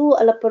to do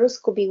a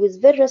laparoscopy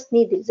with various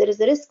needles, there is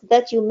a risk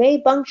that you may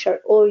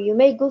puncture or you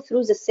may go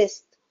through the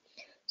cyst.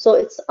 So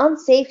it's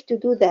unsafe to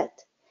do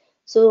that.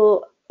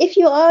 So if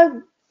you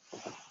are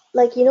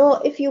like,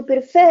 if you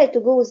prefer to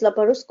go with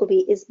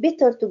laparoscopy, it's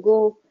better to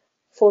go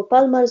for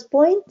Palmer's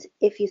point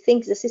if you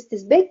think the cyst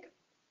is big,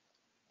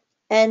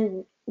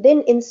 and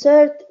then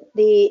insert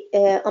the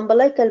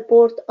umbilical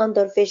port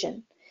under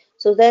vision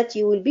so that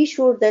you will be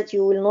sure that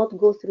you will not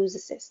go through the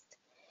cyst.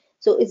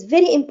 So it's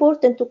very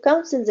important to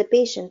counsel the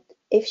patient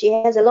if she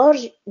has a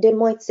large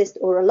dermoid cyst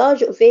or a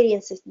large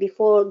ovarian cyst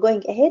before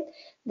going ahead,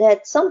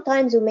 that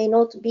sometimes you may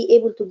not be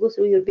able to go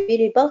through your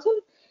belly button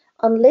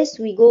unless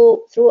we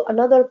go through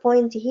another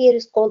point here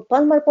is called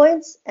Palmar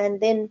points, and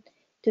then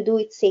to do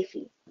it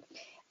safely.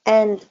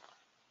 And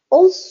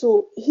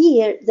also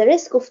here the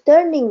risk of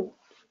turning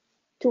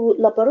to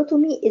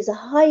laparotomy is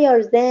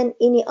higher than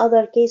any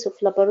other case of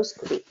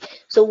laparoscopy.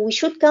 So we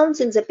should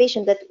counsel the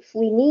patient that if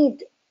we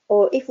need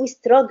or if we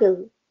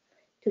struggle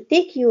to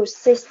take your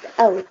cyst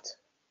out,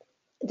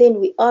 then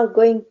we are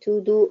going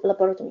to do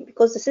laparotomy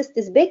because the cyst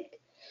is big.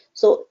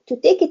 So to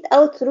take it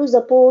out through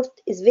the port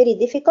is very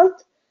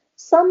difficult.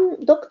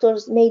 Some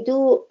doctors may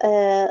do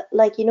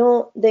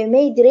they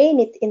may drain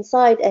it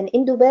inside an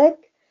endo bag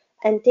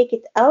and take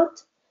it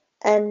out,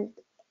 and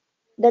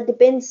that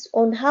depends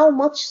on how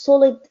much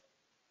solid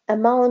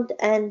amount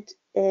and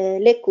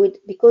liquid,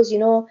 because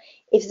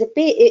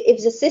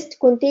if the cyst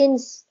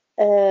contains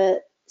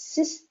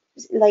cyst,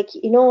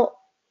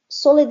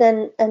 solid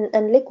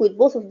and liquid,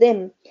 both of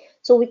them,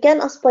 so we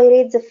can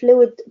aspirate the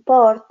fluid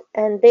part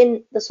and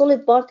then the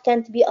solid part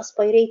can't be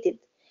aspirated.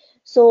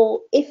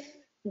 So if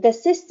the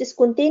cyst is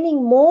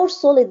containing more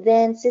solid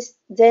than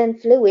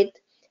fluid,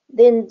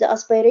 then the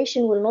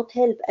aspiration will not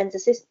help and the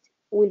cyst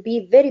will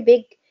be very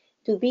big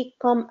to be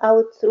come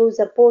out through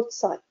the port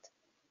side.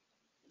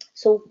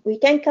 So we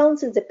can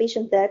counsel the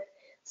patient that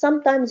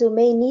sometimes you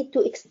may need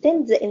to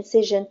extend the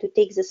incision to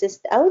take the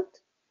cyst out.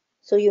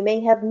 So you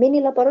may have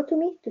mini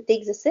laparotomy to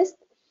take the cyst.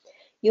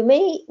 We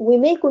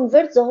may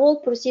convert the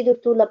whole procedure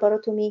to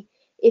laparotomy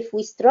if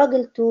we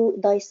struggle to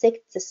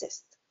dissect the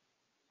cyst.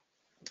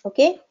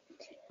 Okay?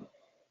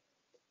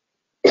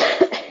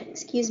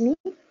 Excuse me.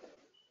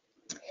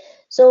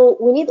 So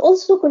we need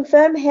also to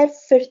confirm her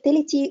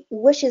fertility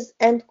wishes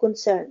and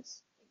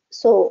concerns.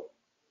 So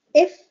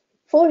if,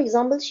 for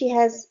example, she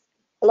has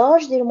a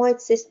large dermoid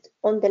cyst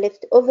on the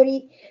left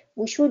ovary,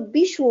 we should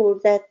be sure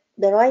that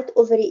the right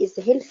ovary is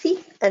healthy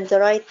and the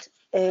right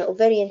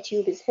ovarian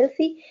tube is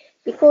healthy,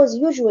 because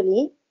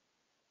usually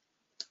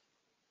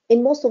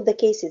in most of the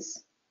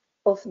cases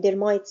of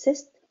dermoid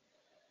cyst,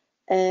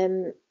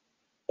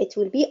 it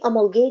will be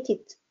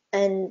amalgamated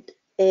and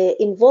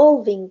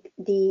involving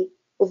the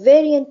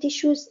ovarian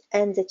tissues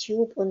and the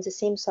tube on the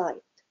same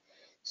side.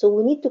 So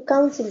we need to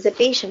counsel the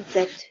patient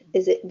that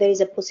there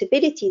is a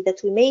possibility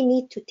that we may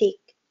need to take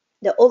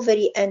the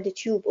ovary and the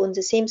tube on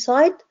the same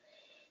side.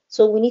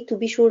 So we need to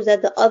be sure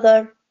that the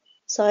other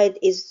side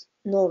is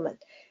normal.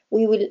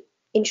 We will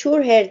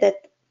ensure her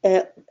that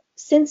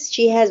since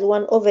she has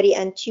one ovary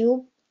and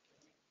tube,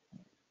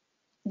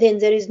 then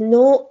there is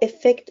no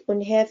effect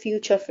on her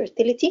future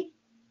fertility.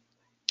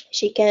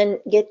 She can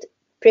get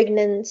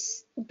pregnant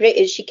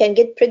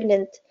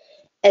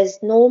as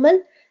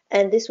normal,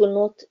 and this will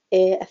not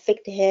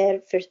affect her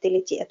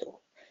fertility at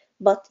all.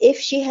 But if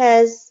she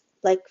has,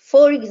 like,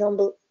 for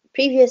example,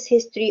 previous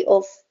history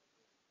of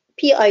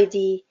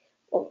PID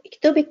or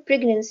ectopic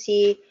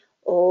pregnancy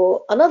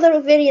or another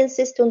ovarian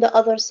cyst on the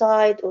other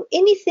side or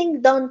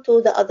anything done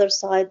to the other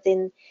side,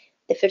 then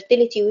the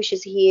fertility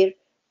wishes here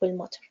will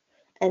matter.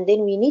 And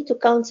then we need to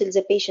counsel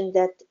the patient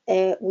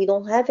that we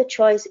don't have a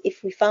choice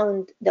if we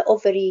found the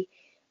ovary,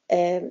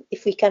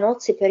 if we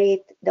cannot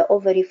separate the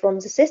ovary from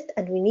the cyst,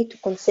 and we need to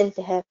consent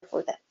her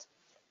for that.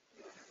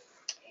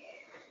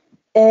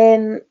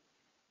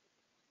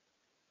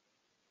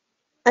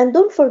 And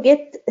don't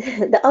forget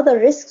the other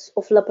risks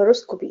of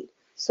laparoscopy.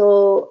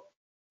 So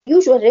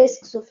usual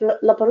risks of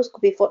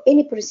laparoscopy for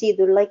any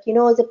procedure, like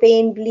the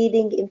pain,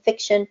 bleeding,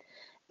 infection,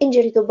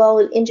 injury to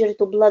bowel, injury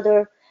to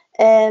bladder,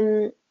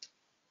 the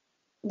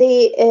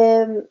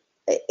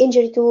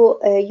injury to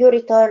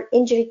ureter,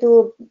 injury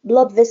to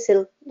blood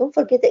vessel. Don't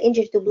forget the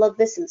injury to blood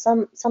vessel.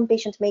 Some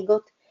patients may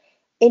got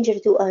injury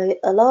to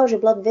a large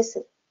blood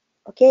vessel.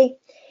 Okay,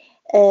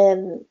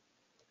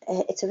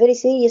 it's a very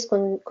serious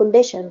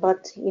condition,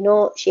 but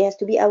she has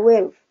to be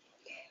aware of.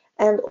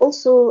 And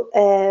also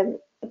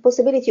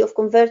possibility of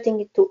converting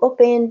it to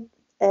open,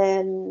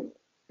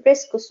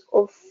 risks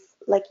of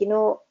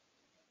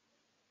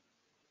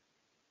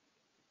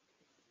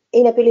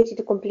inability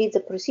to complete the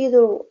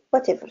procedure,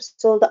 whatever.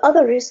 So the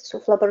other risks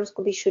of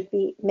laparoscopy should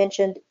be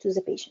mentioned to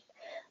the patient.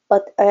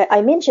 But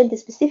I mentioned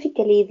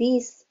specifically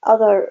these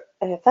other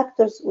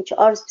factors which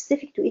are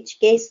specific to each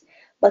case,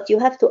 but you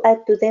have to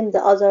add to them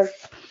the other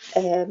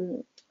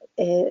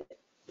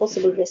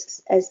possible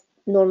risks as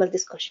normal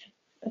discussion.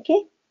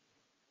 Okay.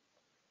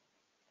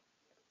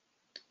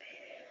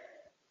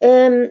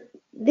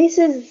 This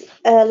is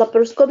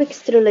laparoscopic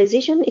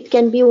sterilization. It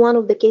can be one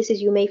of the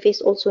cases you may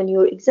face also in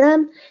your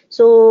exam.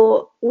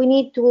 So we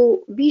need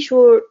to be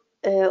sure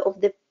of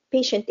the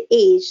patient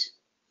age.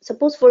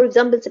 Suppose, for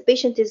example, the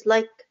patient is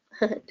like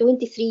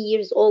 23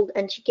 years old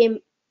and she came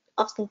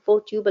asking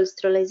for tubal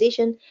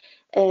sterilization.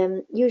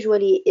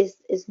 Usually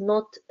is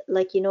not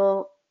like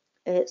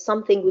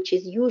something which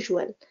is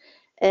usual.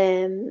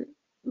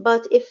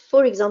 But if,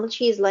 for example,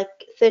 she is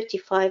like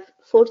 35,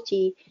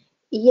 40,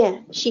 yeah,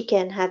 she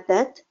can have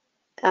that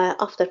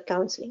after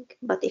counseling.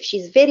 But if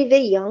she's very,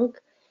 very young,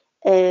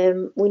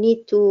 we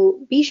need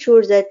to be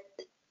sure that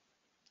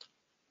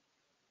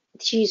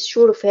she's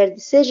sure of her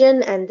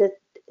decision and that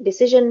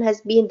decision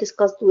has been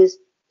discussed with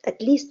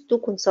at least 2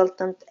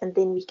 consultants, and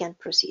then we can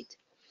proceed.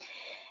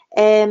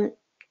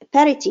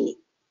 Parity.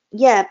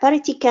 Yeah,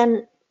 parity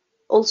can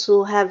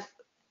also have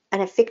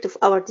an effect of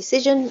our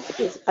decision,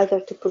 is either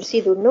to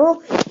proceed or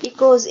no,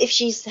 because if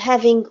she's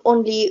having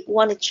only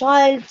one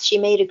child, she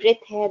may regret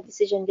her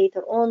decision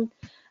later on,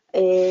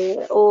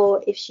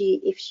 or if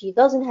she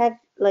doesn't have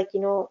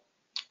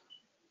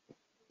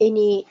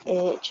any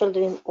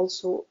children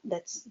also,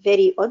 that's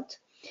very odd.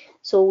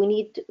 So we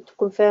need to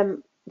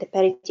confirm the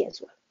parity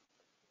as well.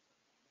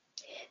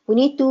 We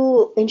need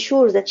to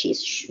ensure that she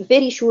is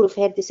very sure of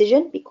her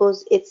decision,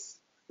 because it's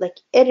like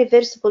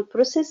irreversible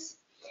process,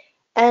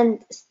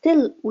 and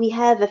still we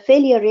have a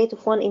failure rate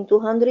of 1 in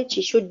 200.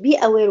 She should be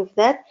aware of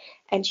that,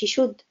 and she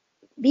should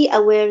be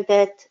aware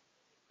that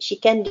she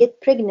can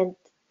get pregnant.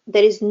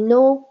 There is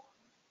no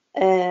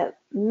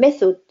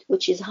method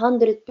which is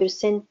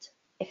 100%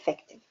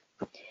 effective.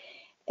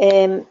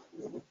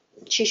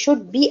 She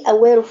should be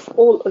aware of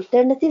all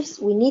alternatives.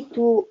 We need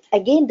to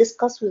again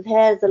discuss with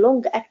her the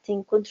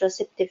long-acting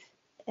contraceptive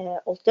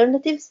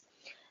alternatives,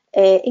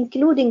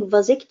 including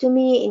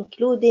vasectomy,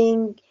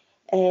 including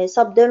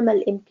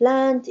subdermal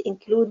implant,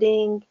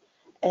 including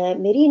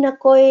Mirena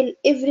coil,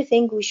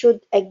 everything we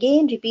should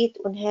again repeat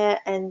on her,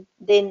 and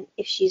then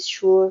if she's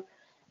sure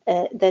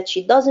that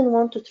she doesn't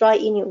want to try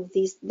any of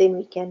these, then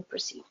we can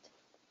proceed.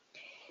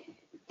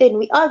 Then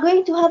we are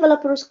going to have a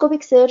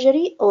laparoscopic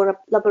surgery or a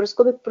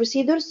laparoscopic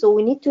procedure, so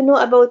we need to know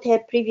about her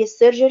previous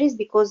surgeries,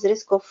 because the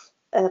risk of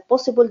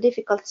possible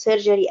difficult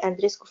surgery and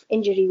risk of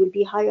injury will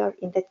be higher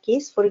in that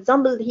case. For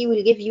example, he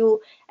will give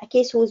you a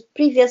case whose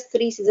previous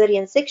 3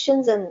 cesarean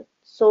sections and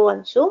so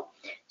and so.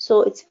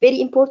 So it's very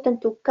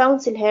important to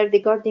counsel her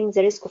regarding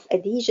the risk of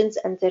adhesions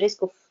and the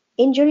risk of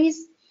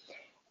injuries.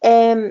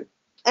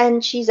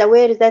 And she's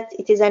aware that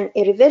it is an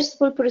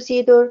irreversible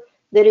procedure.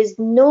 There is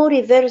no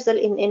reversal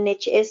in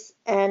NHS,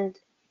 and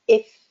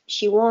if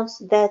she wants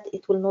that,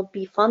 it will not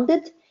be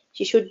funded.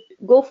 She should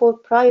go for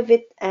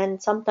private,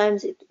 and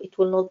sometimes it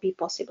will not be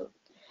possible.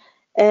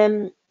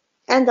 And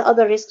the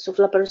other risks of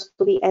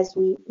laparoscopy, as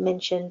we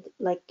mentioned,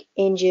 like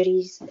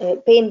injuries,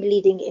 pain,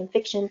 bleeding,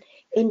 infection,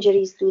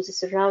 injuries to the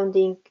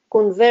surrounding,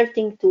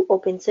 converting to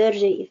open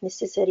surgery if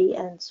necessary,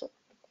 and so on.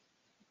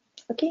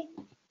 Okay.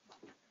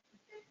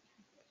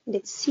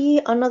 Let's see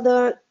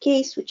another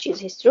case, which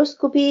is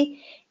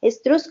hysteroscopy.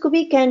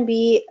 Hysteroscopy can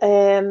be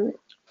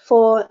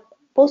for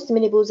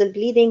postmenopausal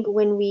bleeding,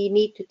 when we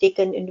need to take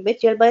an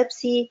endometrial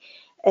biopsy,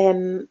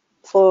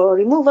 for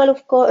removal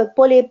of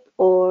polyp,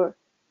 or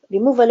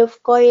removal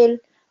of coil,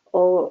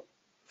 or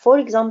for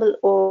example,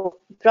 or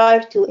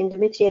prior to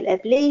endometrial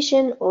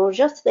ablation, or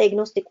just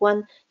diagnostic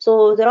one.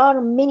 So there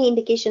are many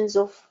indications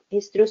of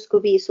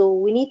hysteroscopy, so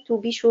we need to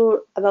be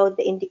sure about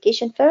the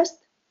indication first.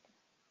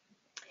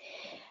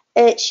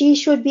 She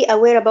should be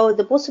aware about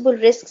the possible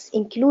risks,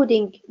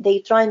 including the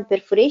uterine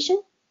perforation.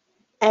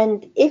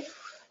 And if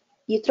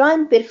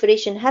uterine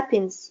perforation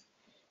happens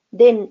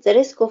then the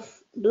risk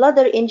of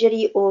bladder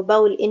injury or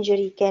bowel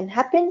injury can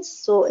happen.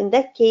 So in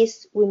that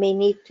case, we may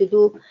need to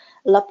do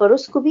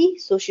laparoscopy.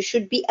 So she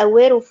should be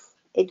aware of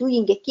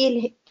doing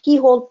a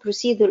keyhole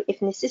procedure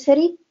if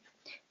necessary.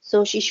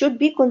 So she should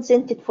be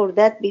consented for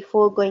that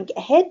before going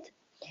ahead.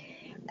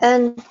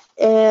 And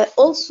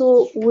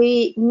also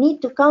we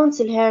need to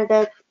counsel her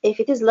that if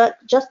it is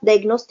just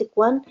diagnostic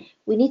one,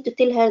 we need to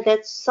tell her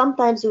that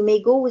sometimes we may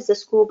go with the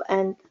scope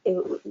and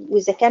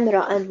with the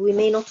camera and we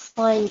may not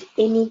find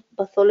any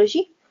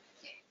pathology.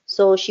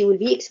 So she will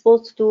be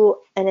exposed to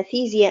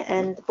anesthesia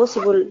and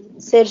possible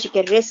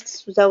surgical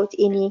risks without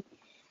any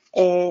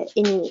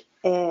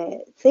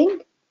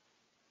thing.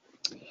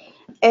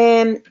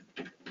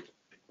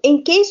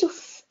 In case of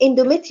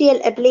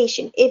endometrial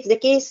ablation, if the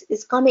case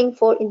is coming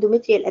for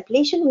endometrial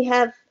ablation, we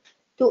have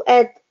to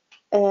add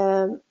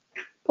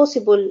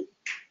possible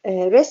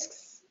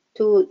risks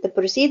to the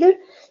procedure.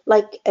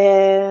 Like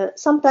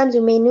sometimes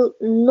you may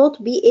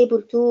not be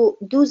able to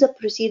do the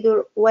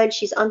procedure while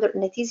she's under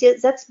anesthesia.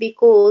 That's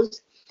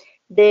because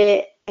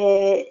the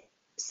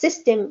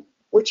system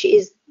which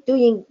is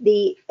doing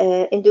the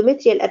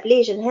endometrial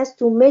ablation has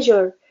to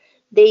measure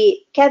the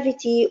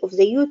cavity of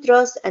the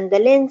uterus and the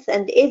length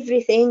and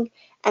everything,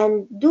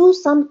 and do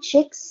some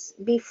checks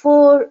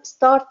before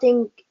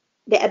starting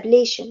the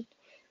ablation.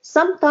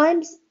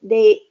 Sometimes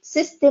the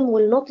system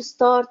will not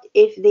start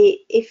if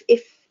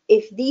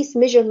these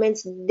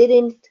measurements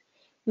didn't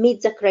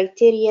meet the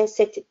criteria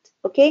set it.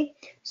 Okay,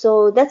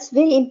 so that's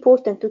very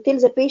important to tell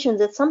the patient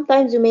that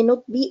sometimes you may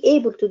not be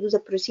able to do the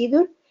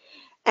procedure,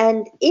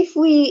 and if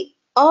we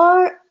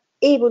are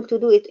able to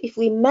do it, if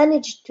we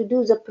manage to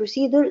do the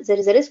procedure, there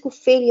is a risk of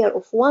failure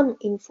of 1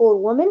 in 4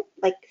 women.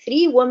 Like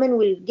 3 women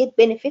will get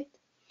benefit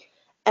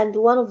and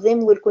 1 of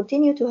them will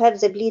continue to have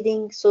the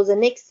bleeding, so the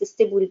next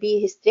step will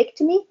be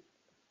hysterectomy.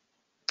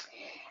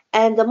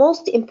 And the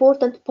most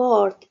important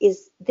part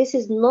is this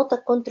is not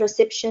a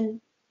contraception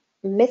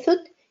method.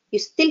 You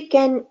still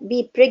can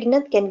be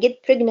pregnant, can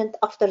get pregnant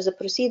after the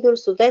procedure,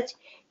 so that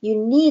you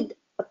need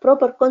a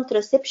proper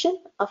contraception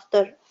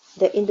after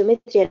the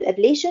endometrial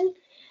ablation.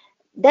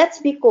 That's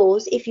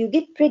because if you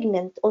get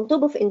pregnant on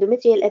top of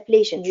endometrial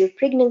ablation, your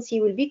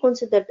pregnancy will be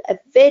considered a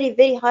very,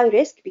 very high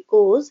risk,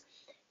 because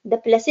the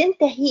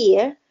placenta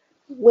here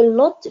will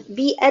not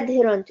be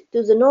adherent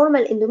to the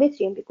normal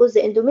endometrium, because the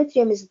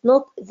endometrium is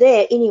not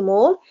there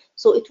anymore,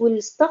 so it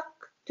will stuck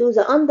to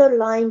the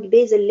underlying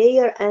basal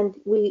layer and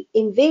will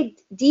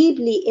invade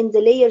deeply in the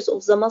layers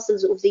of the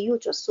muscles of the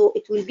uterus. So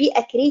it will be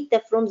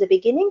accretive from the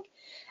beginning,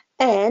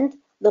 and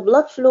the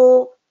blood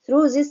flow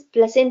through this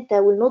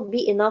placenta will not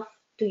be enough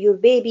to your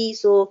baby,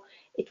 so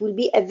it will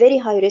be a very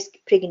high risk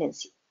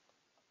pregnancy.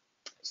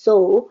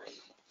 So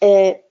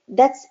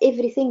that's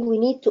everything we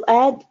need to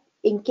add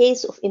in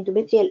case of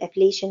endometrial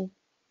ablation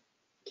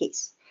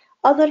case.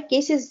 Other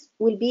cases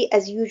will be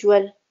as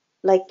usual,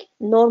 like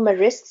normal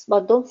risks,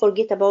 but don't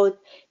forget about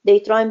the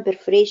uterine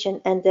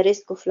perforation and the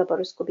risk of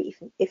laparoscopy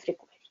if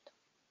required.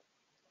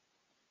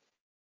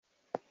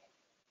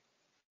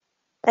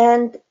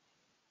 And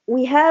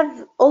we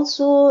have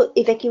also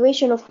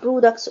evacuation of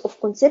products of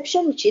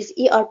conception, which is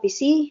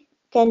ERPC,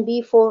 can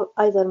be for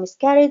either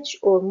miscarriage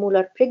or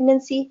molar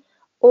pregnancy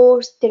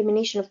or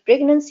termination of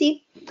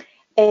pregnancy.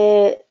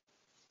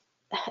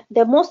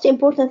 The most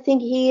important thing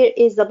here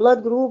is the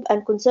blood group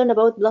and concern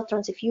about blood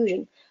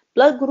transfusion.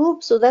 Blood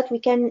group, so that we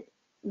can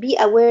be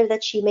aware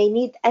that she may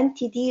need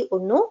anti-D or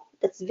no.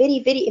 That's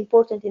very, very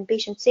important in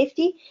patient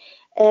safety.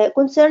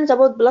 Concerns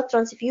about blood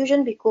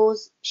transfusion,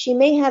 because she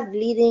may have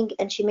bleeding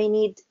and she may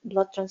need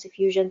blood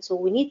transfusion. So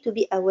we need to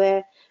be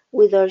aware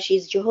whether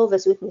she's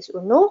Jehovah's Witness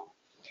or no.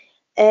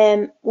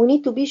 We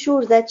need to be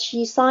sure that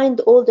she signed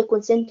all the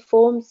consent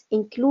forms,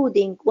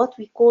 including what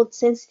we call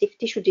sensitive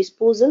tissue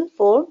disposal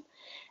form.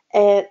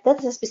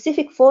 That's a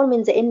specific form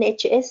in the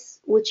NHS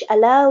which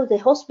allow the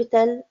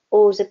hospital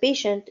or the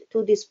patient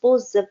to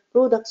dispose the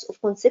products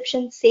of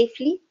conception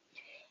safely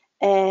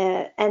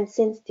and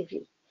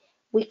sensitively.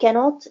 We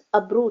cannot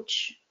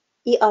approach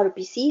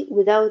ERPC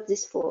without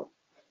this form.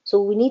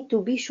 So we need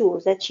to be sure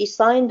that she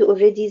signed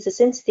already the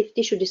sensitive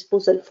tissue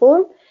disposal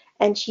form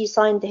and she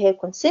signed her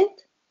consent.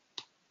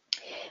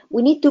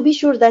 We need to be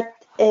sure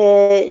that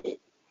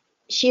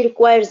she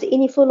requires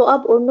any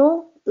follow-up or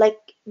no. Like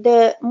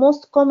the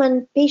most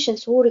common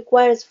patients who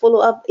requires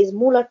follow-up is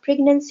molar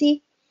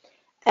pregnancy,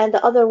 and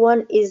the other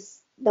one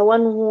is the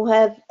one who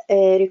have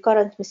a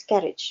recurrent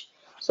miscarriage.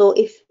 So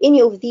if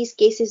any of these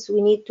cases,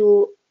 we need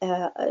to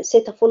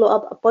set a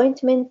follow-up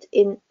appointment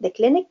in the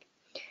clinic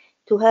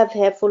to have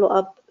her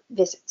follow-up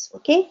visits.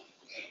 Okay,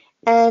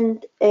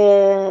 and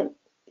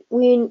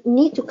we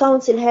need to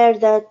counsel her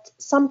that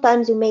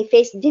sometimes you may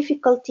face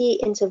difficulty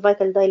in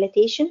cervical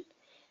dilatation.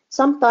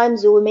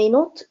 Sometimes we may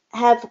not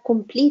have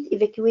complete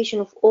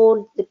evacuation of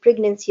all the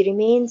pregnancy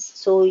remains,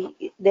 so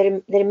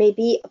there may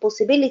be a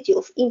possibility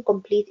of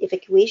incomplete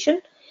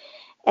evacuation,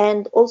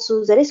 and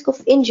also the risk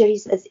of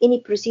injuries as any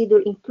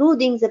procedure,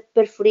 including the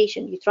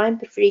perforation, uterine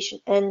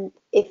perforation, and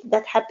if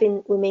that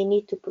happens, we may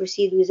need to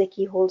proceed with a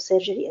keyhole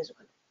surgery as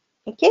well.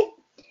 Okay,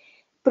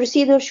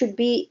 procedure should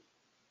be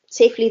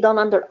safely done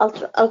under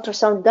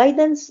ultrasound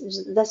guidance.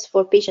 That's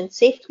for patient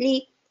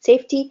safety,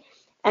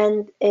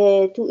 and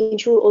to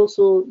ensure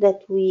also that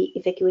we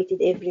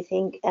evacuated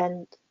everything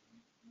and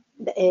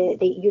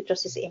the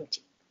uterus is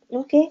empty.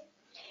 Okay,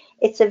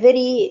 it's a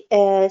very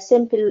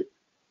simple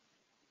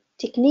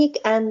technique,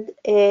 and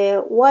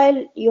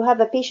while you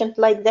have a patient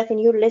like that in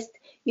your list,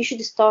 you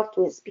should start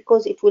with,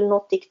 because it will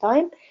not take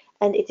time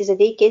and it is a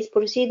day case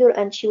procedure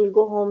and she will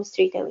go home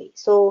straight away.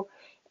 So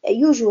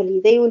usually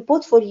they will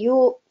put for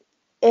you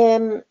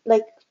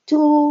like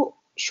two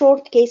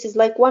short cases,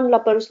 like one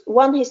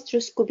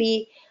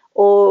hysteroscopy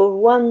or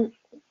one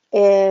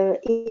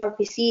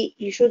RPC.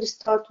 You should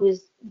start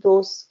with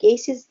those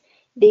cases,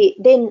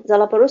 then the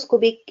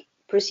laparoscopic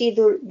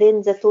procedure,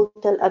 then the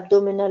total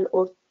abdominal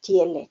or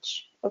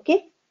TLH.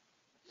 Okay.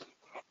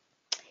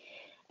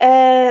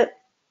 Uh,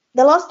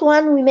 the last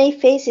one we may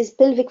face is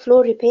pelvic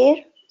floor repair.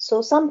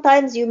 So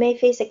sometimes you may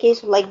face a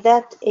case like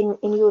that in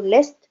your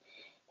list.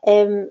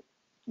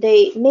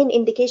 The main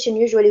indication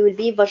usually will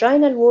be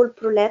vaginal wall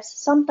prolapse.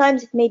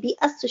 Sometimes it may be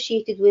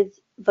associated with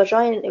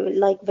vaginal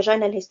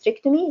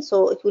hysterectomy.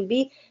 So it will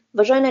be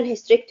vaginal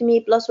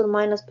hysterectomy plus or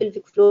minus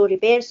pelvic floor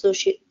repair. So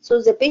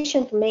the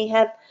patient may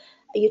have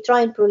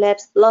uterine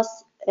prolapse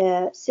plus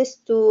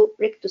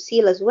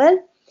cystorectocele as well.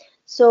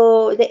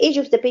 So the age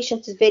of the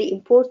patient is very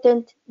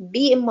important,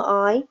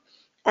 BMI,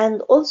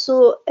 and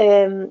also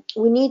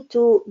we need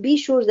to be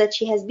sure that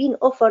she has been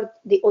offered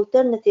the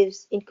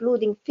alternatives,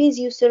 including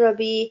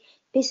physiotherapy,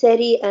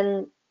 pessary,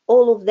 and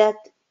all of that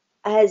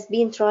has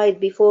been tried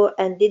before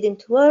and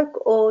didn't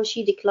work, or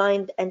she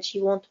declined and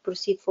she wants to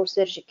proceed for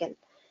surgical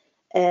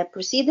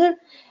procedure.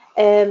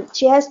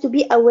 She has to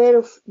be aware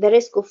of the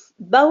risk of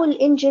bowel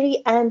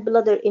injury and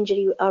bladder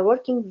injury. We are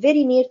working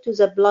very near to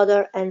the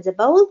bladder and the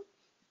bowel,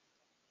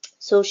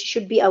 so she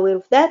should be aware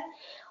of that.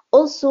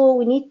 Also,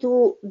 we need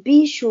to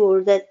be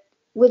sure that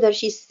whether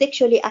she's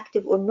sexually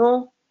active or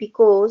no,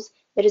 because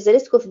there is a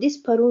risk of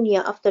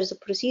dyspareunia after the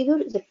procedure.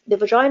 The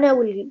vagina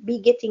will be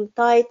getting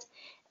tight,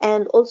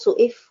 and also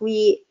if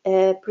we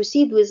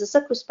proceed with the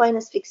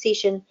sacrospinous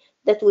fixation,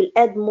 that will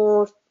add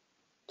more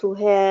to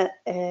her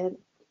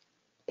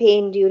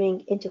pain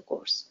during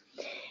intercourse.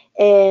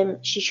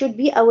 She should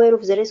be aware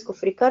of the risk of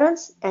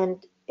recurrence,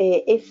 and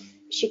if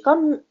she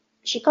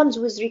comes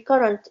with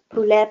recurrent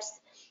prolapse,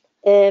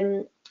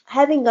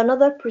 having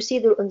another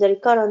procedure on the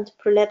recurrent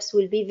prolapse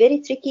will be very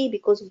tricky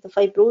because of the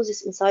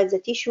fibrosis inside the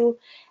tissue,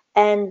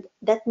 and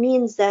that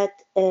means that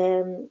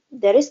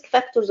the risk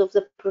factors of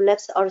the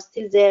prolapse are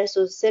still there,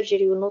 so the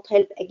surgery will not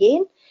help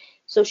again.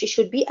 So she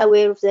should be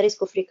aware of the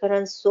risk of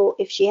recurrence. So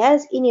if she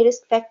has any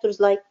risk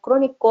factors like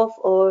chronic cough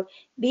or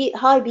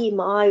high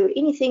BMI or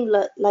anything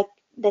like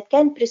that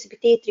can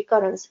precipitate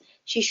recurrence,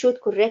 she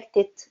should correct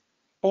it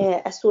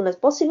as soon as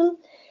possible.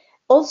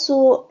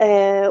 Also,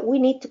 we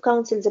need to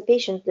counsel the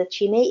patient that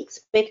she may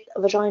expect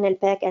a vaginal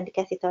pack and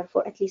catheter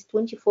for at least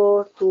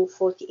 24 to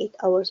 48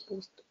 hours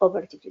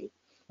post-operatively.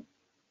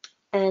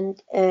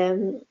 And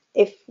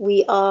if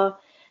we are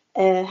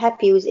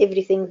happy with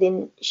everything,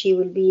 then she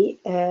will be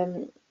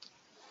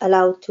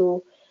allowed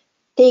to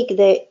take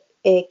the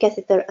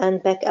catheter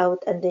and back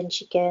out, and then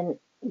she can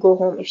go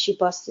home if she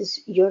passes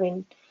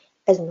urine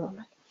as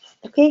normal.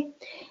 Okay,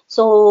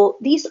 so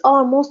these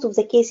are most of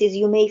the cases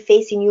you may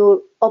face in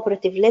your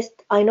operative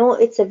list. I know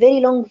it's a very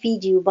long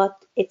video,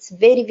 but it's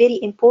very, very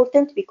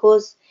important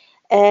because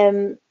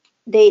the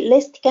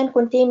list can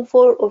contain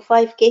 4 or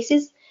 5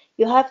 cases.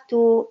 You have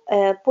to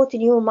put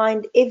in your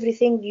mind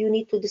everything you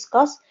need to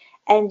discuss,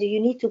 and you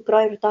need to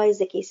prioritize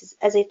the cases.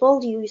 As I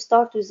told you, you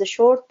start with the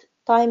short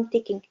time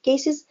taking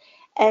cases,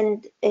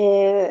 and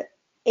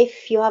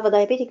if you have a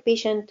diabetic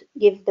patient,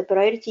 give the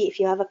priority. If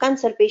you have a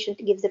cancer patient,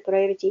 give the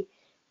priority.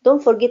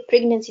 Don't forget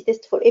pregnancy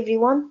test for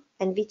everyone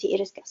and VTE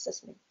risk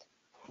assessment.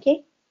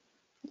 Okay,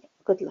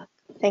 good luck.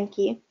 Thank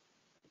you.